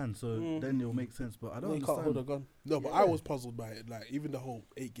basketball to his hand, so then it'll make sense. But I don't understand. Can't hold a gun. No, but I was puzzled by it. Like, even the whole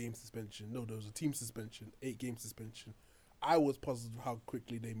 8-game suspension. No, there was a team suspension, 8-game suspension. I was puzzled how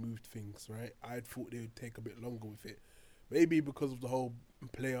quickly they moved things. Right, I thought they would take a bit longer with it. Maybe because of the whole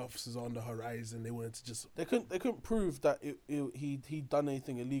playoffs is on the horizon, they wanted to just. They couldn't prove that he'd done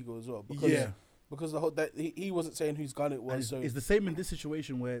anything illegal as well. Because the whole that he wasn't saying whose gun it was. It's the same in this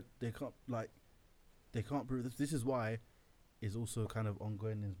situation where they can't prove this. This is why it's also kind of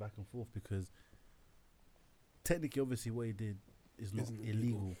ongoing in back and forth, because technically, obviously, what he did is not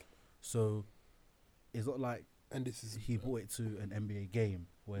illegal. So it's not like he brought it to an NBA game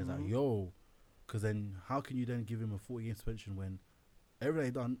where it's like, yo, because then how can you then give him a 40-game suspension when everything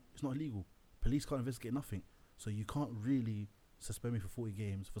he done is not illegal? Police can't investigate nothing, so you can't really suspend me for 40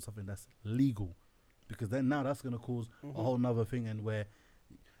 games for something that's legal, because then now that's going to cause a whole nother thing, and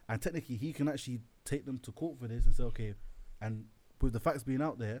technically he can actually take them to court for this and say, okay, and with the facts being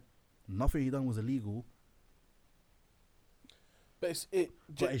out there, nothing he done was illegal, but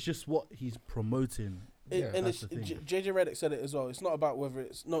it's just what he's promoting. And JJ Redick said it as well. It's not about whether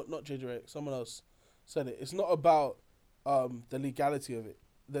it's not JJ Redick, someone else said it. It's not about the legality of it.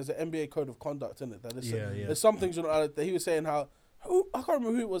 There's an NBA code of conduct in it. There's some things you're not allowed. That he was saying I can't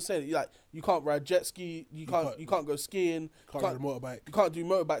remember who it was saying. Like, you can't ride jet ski, you can't go skiing, can't ride a motorbike. You can't do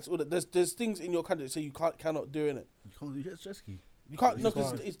motorbikes. All that. There's things in your country that say you cannot do in it. You can't do jet ski. You can't, no,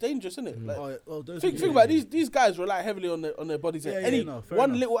 because it's dangerous, isn't it? Like, think things, about it. These guys rely heavily on their bodies.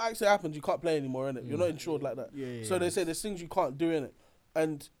 One little accident happens, you can't play anymore, innit? You're not insured like that. So they say there's things you can't do in it,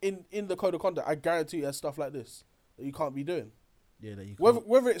 and in the code of conduct, I guarantee you there's stuff like this that you can't be doing. Yeah, that you can't.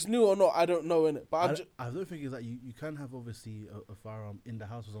 Whether it's new or not, I don't know, innit? But I don't think it's that you can have obviously a firearm in the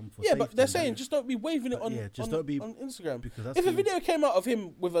house or something for safety. But they're saying just don't be waving it on Instagram. Because if a video came out of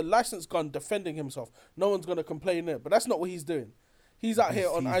him with a licensed gun defending himself, no one's gonna complain there. But that's not what he's doing. He's out here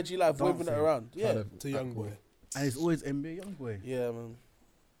on IG Live waving it around. Yeah, to young boy, and it's always NBA young boy. Yeah, man.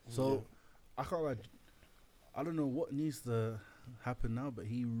 So I can't. I don't know what needs to happen now, but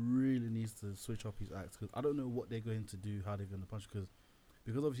he really needs to switch up his act because I don't know what they're going to do, how they're going to punch because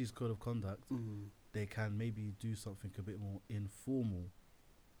obviously it's code of conduct. They can maybe do something a bit more informal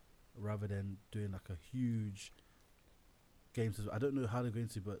rather than doing like a huge game. I don't know how they're going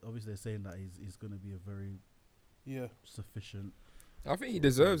to, but obviously they're saying that he's going to be a very sufficient. I think he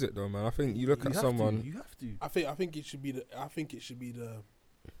deserves it though, man. I think you look at someone. You have to. I think it should be the. I think it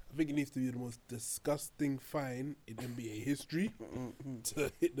needs to be the most disgusting fine in NBA history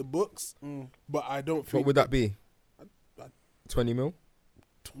to hit the books. But I don't think. What would that be? 20 mil?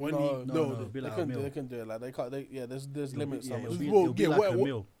 20? No, they can do it like they can't. There's limits. It'll be like a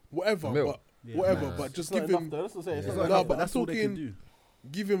mil. Whatever, but just give him. That's what I'm saying. No, but that's talking.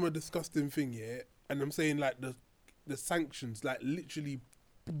 Give him a disgusting thing, yeah. And I'm saying like the sanctions, like literally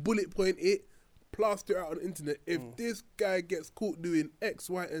bullet point it, plaster it out on the internet. If this guy gets caught doing X,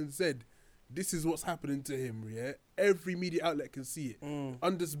 Y, and Z, this is what's happening to him. Yeah, every media outlet can see it.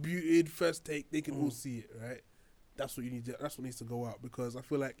 Undisputed, First Take, they can all see it. Right. That's what you need. That's what needs to go out because I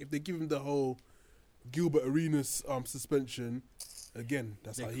feel like if they give him the whole Gilbert Arenas suspension. Again,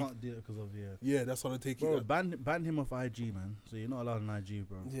 that's they how can't do it because of that's how they take bro, it. Ban him off IG, man. So you're not allowed on IG,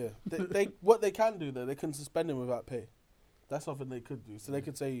 bro. Yeah, they what they can do though, they can suspend him without pay. That's something they could do. So they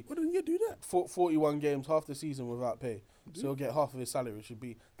could say, why don't you do that? 41 games, half the season without pay. So he'll get half of his salary. It should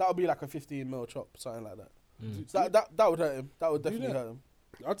be that would be like a 15 mil chop, something like that. So that would hurt him. That would definitely hurt him.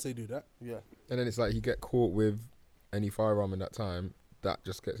 I'd say do that. Yeah. And then it's like he get caught with any firearm in that time, that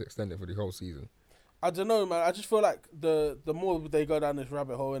just gets extended for the whole season. I don't know, man. I just feel like the more they go down this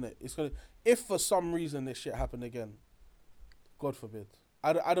rabbit hole, innit, it's gonna. If for some reason this shit happened again, God forbid,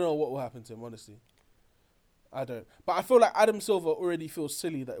 I don't know what will happen to him. Honestly, I don't. But I feel like Adam Silver already feels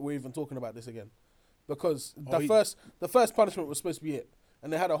silly that we're even talking about this again, because the first punishment was supposed to be it,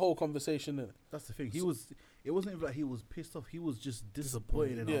 and they had a whole conversation in it. That's the thing. It wasn't even like he was pissed off. He was just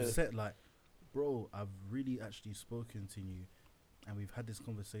disappointed and upset. Like, bro, I've really actually spoken to you, and we've had this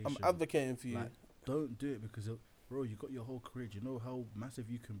conversation. I'm advocating for you. Like, don't do it because, bro, you got your whole career. Do you know how massive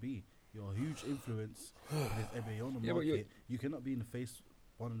you can be? You're a huge influence in this NBA on the market. You cannot be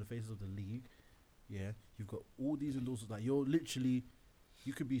one of the faces of the league. Yeah, you've got all these endorsements. Like, you're literally,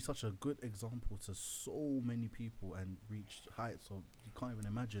 you could be such a good example to so many people and reach heights of you can't even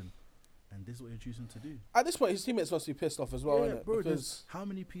imagine. And this is what you're choosing to do. At this point, his teammates must be pissed off as well, innit? Bro, because how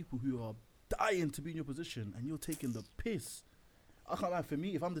many people who are dying to be in your position and you're taking the piss? I can't lie. For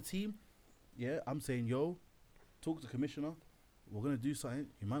me, if I'm the team. Yeah, I'm saying, yo, talk to the commissioner. We're going to do something.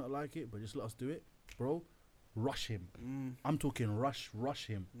 You might not like it, but just let us do it. Bro, rush him. I'm talking rush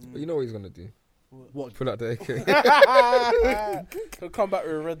him. But you know what he's going to do? What? Pull out the AK. He'll come back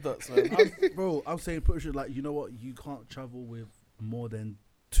with red dots, man. I'm saying, put it like, you know what? You can't travel with more than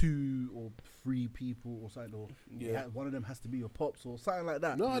 2 or 3 people or something. Or one of them has to be your pops or something like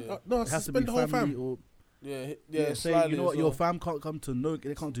that. No, it has to be the whole family fam. or... Yeah, say, you know what, your fam can't come to no,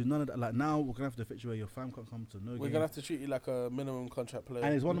 they can't do none of that. Like, now we're gonna have to fix you where your fam can't come to no. We're gonna have to treat you like a minimum contract player.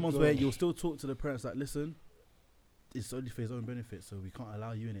 And it's one of the ones where you'll still talk to the parents like, listen, it's only for his own benefit, so we can't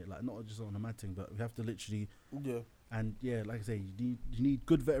allow you in it. Like, not just on a mad thing, but we have to literally. Yeah. And like I say, you need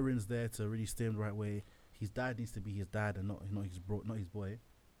good veterans there to really steer him the right way. His dad needs to be his dad and not his boy.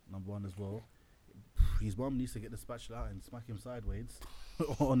 Number one as well. His mom needs to get the spatula out and smack him sideways.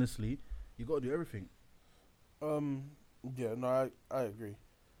 Honestly, you got to do everything. I agree.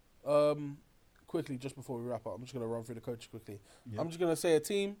 Quickly, just before we wrap up, I'm just going to run through the coaches quickly. Yep. I'm just going to say a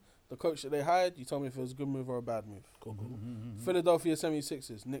team, the coach that they hired, you tell me if it was a good move or a bad move. Cool. Philadelphia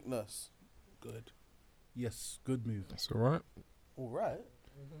 76ers, Nick Nurse. Good. Yes, good move. That's all right. All right.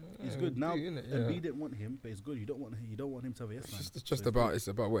 He's good now. Embiid didn't want him, but it's good. You don't want him to have a yes man. It's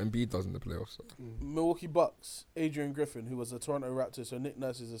about what Embiid does in the playoffs. So. Milwaukee Bucks, Adrian Griffin, who was a Toronto Raptor, so Nick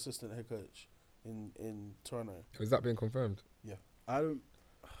Nurse's assistant head coach in Toronto. Is that being confirmed? Yeah. I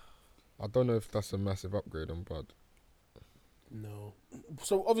don't know if that's a massive upgrade on Bud. No.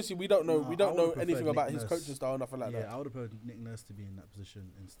 So obviously we don't know. We don't know anything about his coaching style or nothing like that. Yeah, I would have preferred Nick Nurse to be in that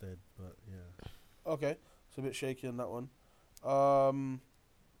position instead, but yeah. Okay, it's a bit shaky on that one.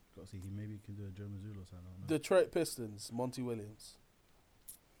 Got to see, maybe he can do a Joe Mazzulla or something. Detroit Pistons, Monty Williams.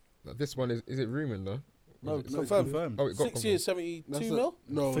 Now, this one is it rumored though? No, it's confirmed. Oh, it got 6 years, 72 mil.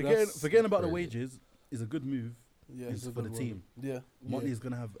 No, forgetting about the wages is a good move. Yeah, it's for the team. Yeah, Monty's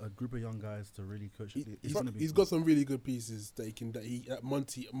gonna have a group of young guys to really coach. He's got some really good pieces that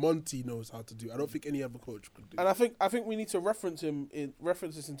Monty knows how to do. I don't think any other coach could do. And I think we need to reference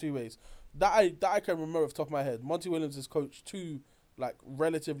this in 2 ways. That I can remember off the top of my head. Monty Williams has coached 2 like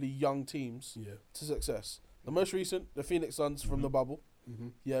relatively young teams to success. The most recent, the Phoenix Suns from the bubble. Mm-hmm.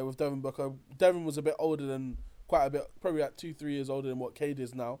 Yeah, with Devin Booker. Devin was a bit older than quite a bit, probably like 2-3 years older than what Cade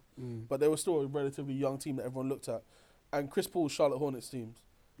is now. But they were still a relatively young team that everyone looked at. And Chris Paul's Charlotte Hornets teams.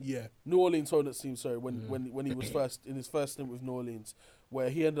 Yeah. New Orleans Hornets team, sorry, when he was first in his first stint with New Orleans, where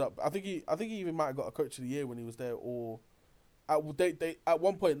he ended up, I think he even might have got a coach of the year when he was there, or at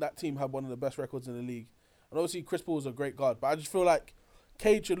one point that team had one of the best records in the league. And obviously Chris Paul is a great guard, but I just feel like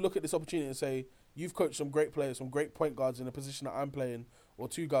Cade should look at this opportunity and say, you've coached some great players, some great point guards in the position that I'm playing, or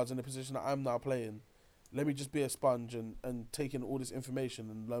two guards in the position that I'm now playing. Let me just be a sponge and take in all this information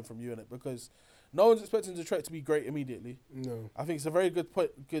and learn from you in it, because no one's expecting Detroit to be great immediately. No. I think it's a very good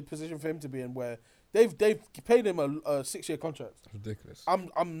position for him to be in, where they've paid him a 6-year contract. Ridiculous. I'm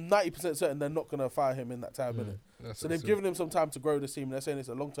 90% certain they're not going to fire him in that time, innit? So they've given him some time to grow this team. They're saying it's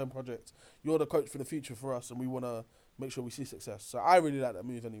a long-term project. You're the coach for the future for us, and we want to make sure we see success. So I really like that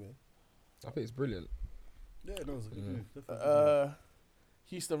move anyway. I think it's brilliant. Yeah, that was a good move. Definitely.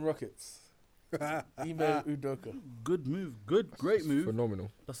 Houston Rockets. Ime Udoka. Good move. Great move.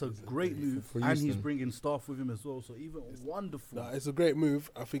 Phenomenal. That's a great move. For And he's Houston. bringing staff with him as well. So even wonderful. No, it's a great move.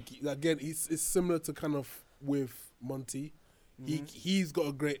 I think again, it's similar to kind of with Monty. He's got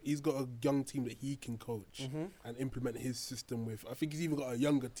a young team that he can coach and implement his system with. I think he's even got a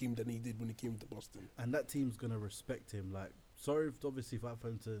younger team than he did when he came to Boston. And that team's gonna respect him. Like, sorry if obviously if I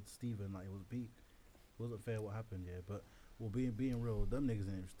happened to Steven, like it was peak. It wasn't fair what happened, yeah. But well, being real, them niggas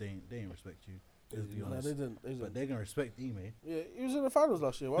they ain't respect you. Let's be honest. They didn't. But they're gonna respect Ime. Yeah, he was in the finals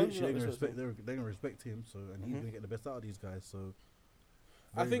last year. Why would you Literally, not they're respect him? gonna respect him. So and he's gonna get the best out of these guys. So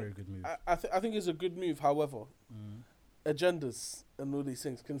I think very good move. I think it's a good move. However, agendas and all these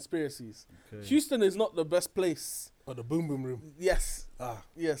things, conspiracies. Okay. Houston is not the best place. Oh, the boom boom room. Yes,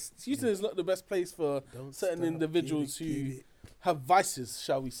 yes. Houston is not the best place for certain individuals who have vices,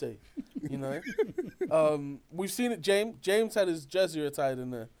 shall we say? You know, we've seen it. James had his jersey retired in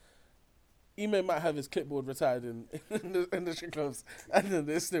there. Ime might have his clipboard retired in the strip clubs. And then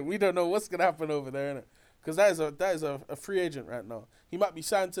this thing, we don't know what's gonna happen over there, innit? Because that is a free agent right now. He might be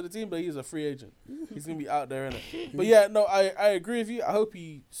signed to the team, but he's a free agent. He's gonna be out there, innit? But yeah, no, I agree with you. I hope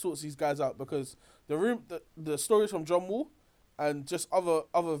he sorts these guys out, because the stories from John Wall and just other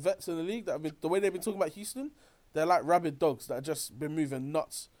vets in the league that have been, the way they've been talking about Houston, they're like rabid dogs that have just been moving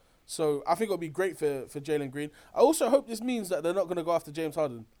nuts. So I think it'll be great for Jalen Green. I also hope this means that they're not gonna go after James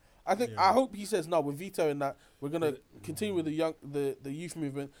Harden. I hope he says no. We're vetoing that. We're gonna continue with the youth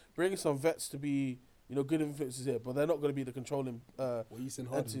movement, bringing some vets to be, you know, good influences here, but they're not going to be the controlling. Where you send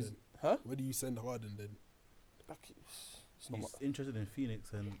Harden then? Huh? Where do you send Harden then? He's interested in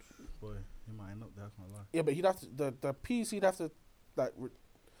Phoenix, and boy, he might end up there. I can't lie. Yeah, but he'd have to the piece. He'd have to like.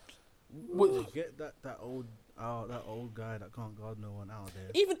 Get that old guy that can't guard no one out of there.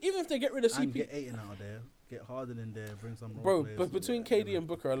 Even if they get rid of And CP, get Ayton out of there. Get Harden in there. Bring some role bro. players But in between there, KD and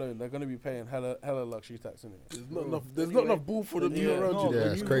Booker alone, they're going to be paying hella luxury tax in it. There's not enough ball for them to do around you. Yeah,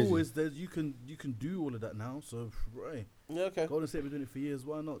 the it's new crazy. rule is that you can do all of that now. So right, Yeah, okay. Golden State been doing it for years.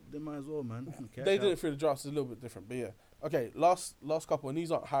 Why not? They might as well, man. They did it through the drafts. It's a little bit different, but yeah. Okay, last couple, and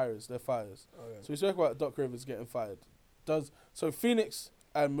these aren't hires; they're fires. So we spoke about Doc Rivers getting fired. So Phoenix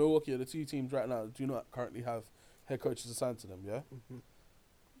and Milwaukee are the two teams right now that do not currently have head coaches assigned to them. Yeah.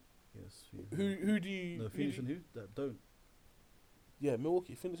 Yes. Who do you? No, Phoenix and who that don't. Yeah,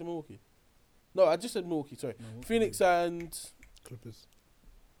 Milwaukee. Phoenix and Milwaukee. No, I just said Milwaukee. Sorry, No, Phoenix and Clippers.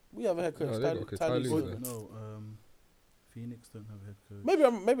 we have a head coach. No, they got Tyler Tyler Lue. Lue. No, Phoenix don't have a head coach.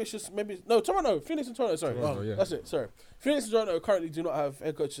 Maybe no Toronto. Phoenix and Toronto. Sorry, Toronto, yeah. that's it. Sorry, Phoenix and Toronto currently do not have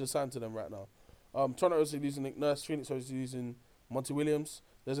head coaches assigned to them right now. Toronto is losing Nick Nurse. Phoenix is losing Monty Williams.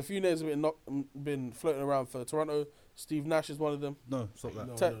 There's a few names that have been floating around for Toronto. Steve Nash is one of them. No, stop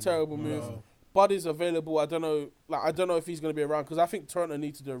that. Terrible move. Buddy's available. I don't know if he's going to be around, because I think Toronto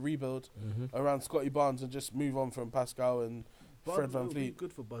need to do a rebuild around Scotty Barnes and just move on from Pascal and Fred Bud would be VanVleet.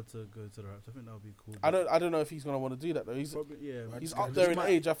 good for Bud to go to the Raps. I think that would be cool. I don't know if he's going to want to do that though. He's He's up there in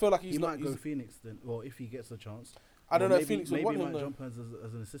age. I feel like he he's not. might go Phoenix then, or if he gets a chance. I don't Or know maybe, if Phoenix would maybe want he him might though. jump as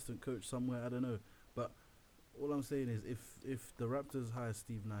an assistant coach somewhere. I don't know, but all I'm saying is if the Raptors hire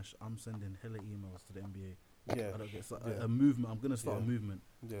Steve Nash, I'm sending hella emails to the NBA. Yeah. I don't get a movement. I'm gonna start a movement.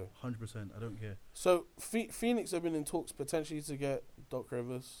 Yeah. 100%. I don't care. So Phoenix have been in talks potentially to get Doc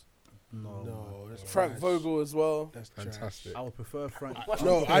Rivers, No, that's Frank trash. Vogel as well. That's Fantastic. I would prefer Frank.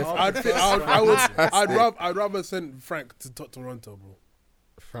 No, I'd rather send Frank to Toronto, bro.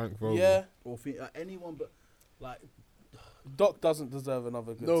 Frank Vogel. Yeah, or anyone, but like Doc doesn't deserve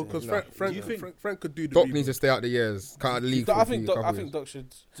another good No, team. because No. Frank could do the Doc rebuild. needs to stay out the years. Can't out the league. I think Doc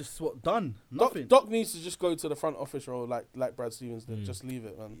should. just what done. Nothing. Doc needs to just go to the front office role like Brad Stevens did. Just leave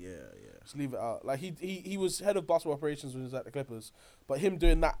it, man. Yeah. Just leave it out. Like he was head of basketball operations when he was at the Clippers, but him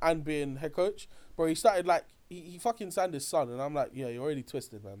doing that and being head coach, bro, he started like he fucking signed his son, and I'm like, yeah, you're already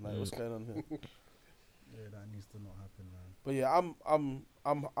twisted, man. Like, what's going on here? Yeah, that needs to not happen, man. But yeah,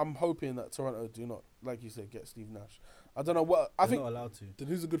 I'm hoping that Toronto do not, like you said, get Steve Nash. I don't know what I They're think. not allowed to. Then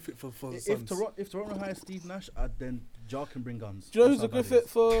who's a good fit for the If Suns? Toronto hires Steve Nash, then Ja can bring guns. Do you know That's who's a how good bad it fit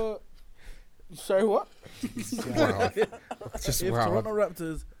for? Sorry, what? Wow. Just If wow. Toronto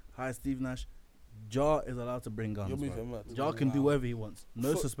Raptors hire Steve Nash, Ja is allowed to bring guns. You're bro. moving mad. Ja can do whatever he wants.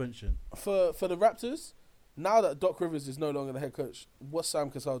 No suspension. For the Raptors, now that Doc Rivers is no longer the head coach, what's Sam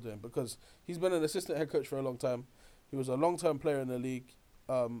Cassell doing? Because he's been an assistant head coach for a long time. He was a long-term player in the league,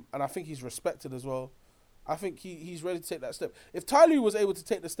 and I think he's respected as well. I think he's ready to take that step. If Tyloo was able to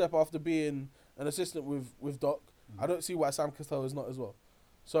take the step after being an assistant with Doc, I don't see why Sam Cassell is not as well.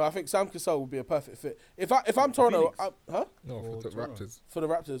 So I think Sam Cassell would be a perfect fit. If I'm Toronto, No, for the Toronto. Raptors. for the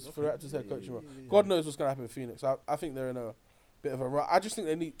Raptors head coaching role. God knows what's going to happen with Phoenix. I think they're in a bit of a run. I just think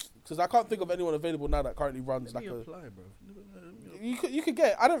they need, because I can't think of anyone available now that currently runs Let like me a. apply, bro. You could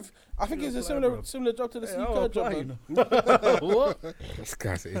get. I think it's a similar job to the Steve Kerr job. Man. What? This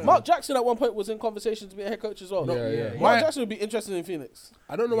guy's Mark Jackson at one point was in conversation to be a head coach as well. Yeah. Mark Jackson would be interested in Phoenix.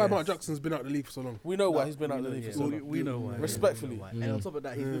 I don't know why Yes. Mark Jackson's been out of the league for so long. We know why he's been out of the league for so We, long. we know why. Respectfully. We know why. And on top of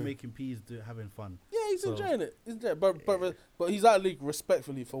that, he's been making peas, having fun. Yeah, he's So- enjoying it. He's enjoying it. But he's out of the league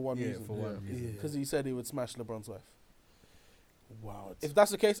respectfully for one Yeah, reason. for one reason. Because he said he would smash LeBron's wife. Wow. If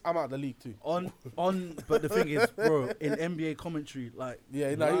that's the case, I'm out of the league too. But the thing is, bro, in NBA commentary, like,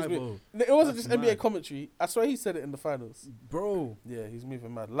 Yeah, no, he's live-o, it wasn't that's just NBA mad. commentary. I swear he said it in the finals. bro. Yeah, he's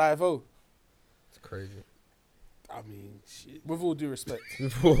moving mad. Live-o, It's crazy. I mean, shit. with all due respect.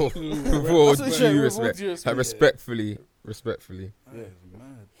 With all That's what it should, due with all respect. due respect. Like, respectfully. That Yeah. is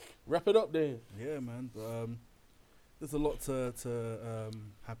mad. Wrap it up then. Yeah, man. There's a lot to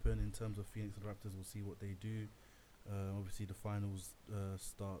happen in terms of Phoenix and Raptors. We'll see what they do. Obviously, the finals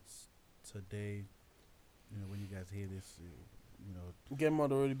starts today. You know, when you guys hear this, you know, Game one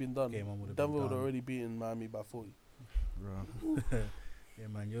had already been done. game on would have been Denver would done. have already beaten Miami by 40. Right. Yeah,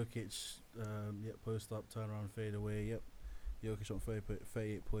 man. Jokic, post up, turn around, fade away. Yep. Jokic on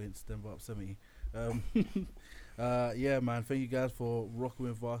 38 points. Denver up 70. Yeah, man. Thank you guys for rocking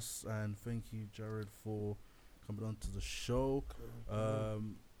with us, and thank you, Jared, for coming on to the show.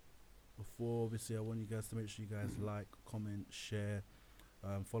 Before, obviously, I want you guys to make sure you guys like, comment, share.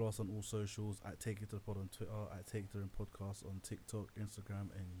 Follow us on all socials at Take It to the Pod on Twitter, at Take It to the Podcast on TikTok, Instagram,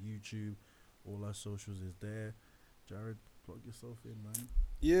 and YouTube. All our socials is there. Jared, plug yourself in, man.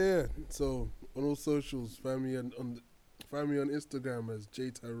 Yeah. So on all socials, find me on Instagram as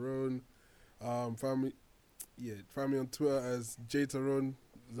J Tyrone. Find me on Twitter as J Tyrone.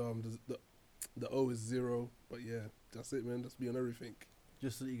 The O is 0, but yeah, that's it, man. That's me on everything.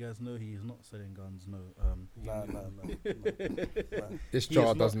 Just so that you guys know, he is not selling guns. No, Nah. This He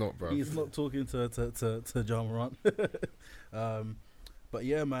jar is does not- not, bro. he's not talking to John Morant. But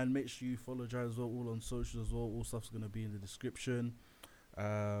yeah, man, make sure you follow Jared as well, all on socials as well. All stuff's gonna be in the description.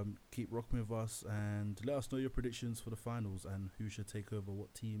 Keep rocking with us and let us know your predictions for the finals and who should take over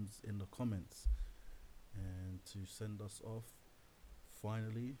what teams in the comments. And to send us off,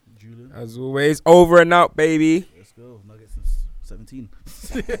 finally, Julian, As always, over and out, baby. let's go. Nuggets in 17.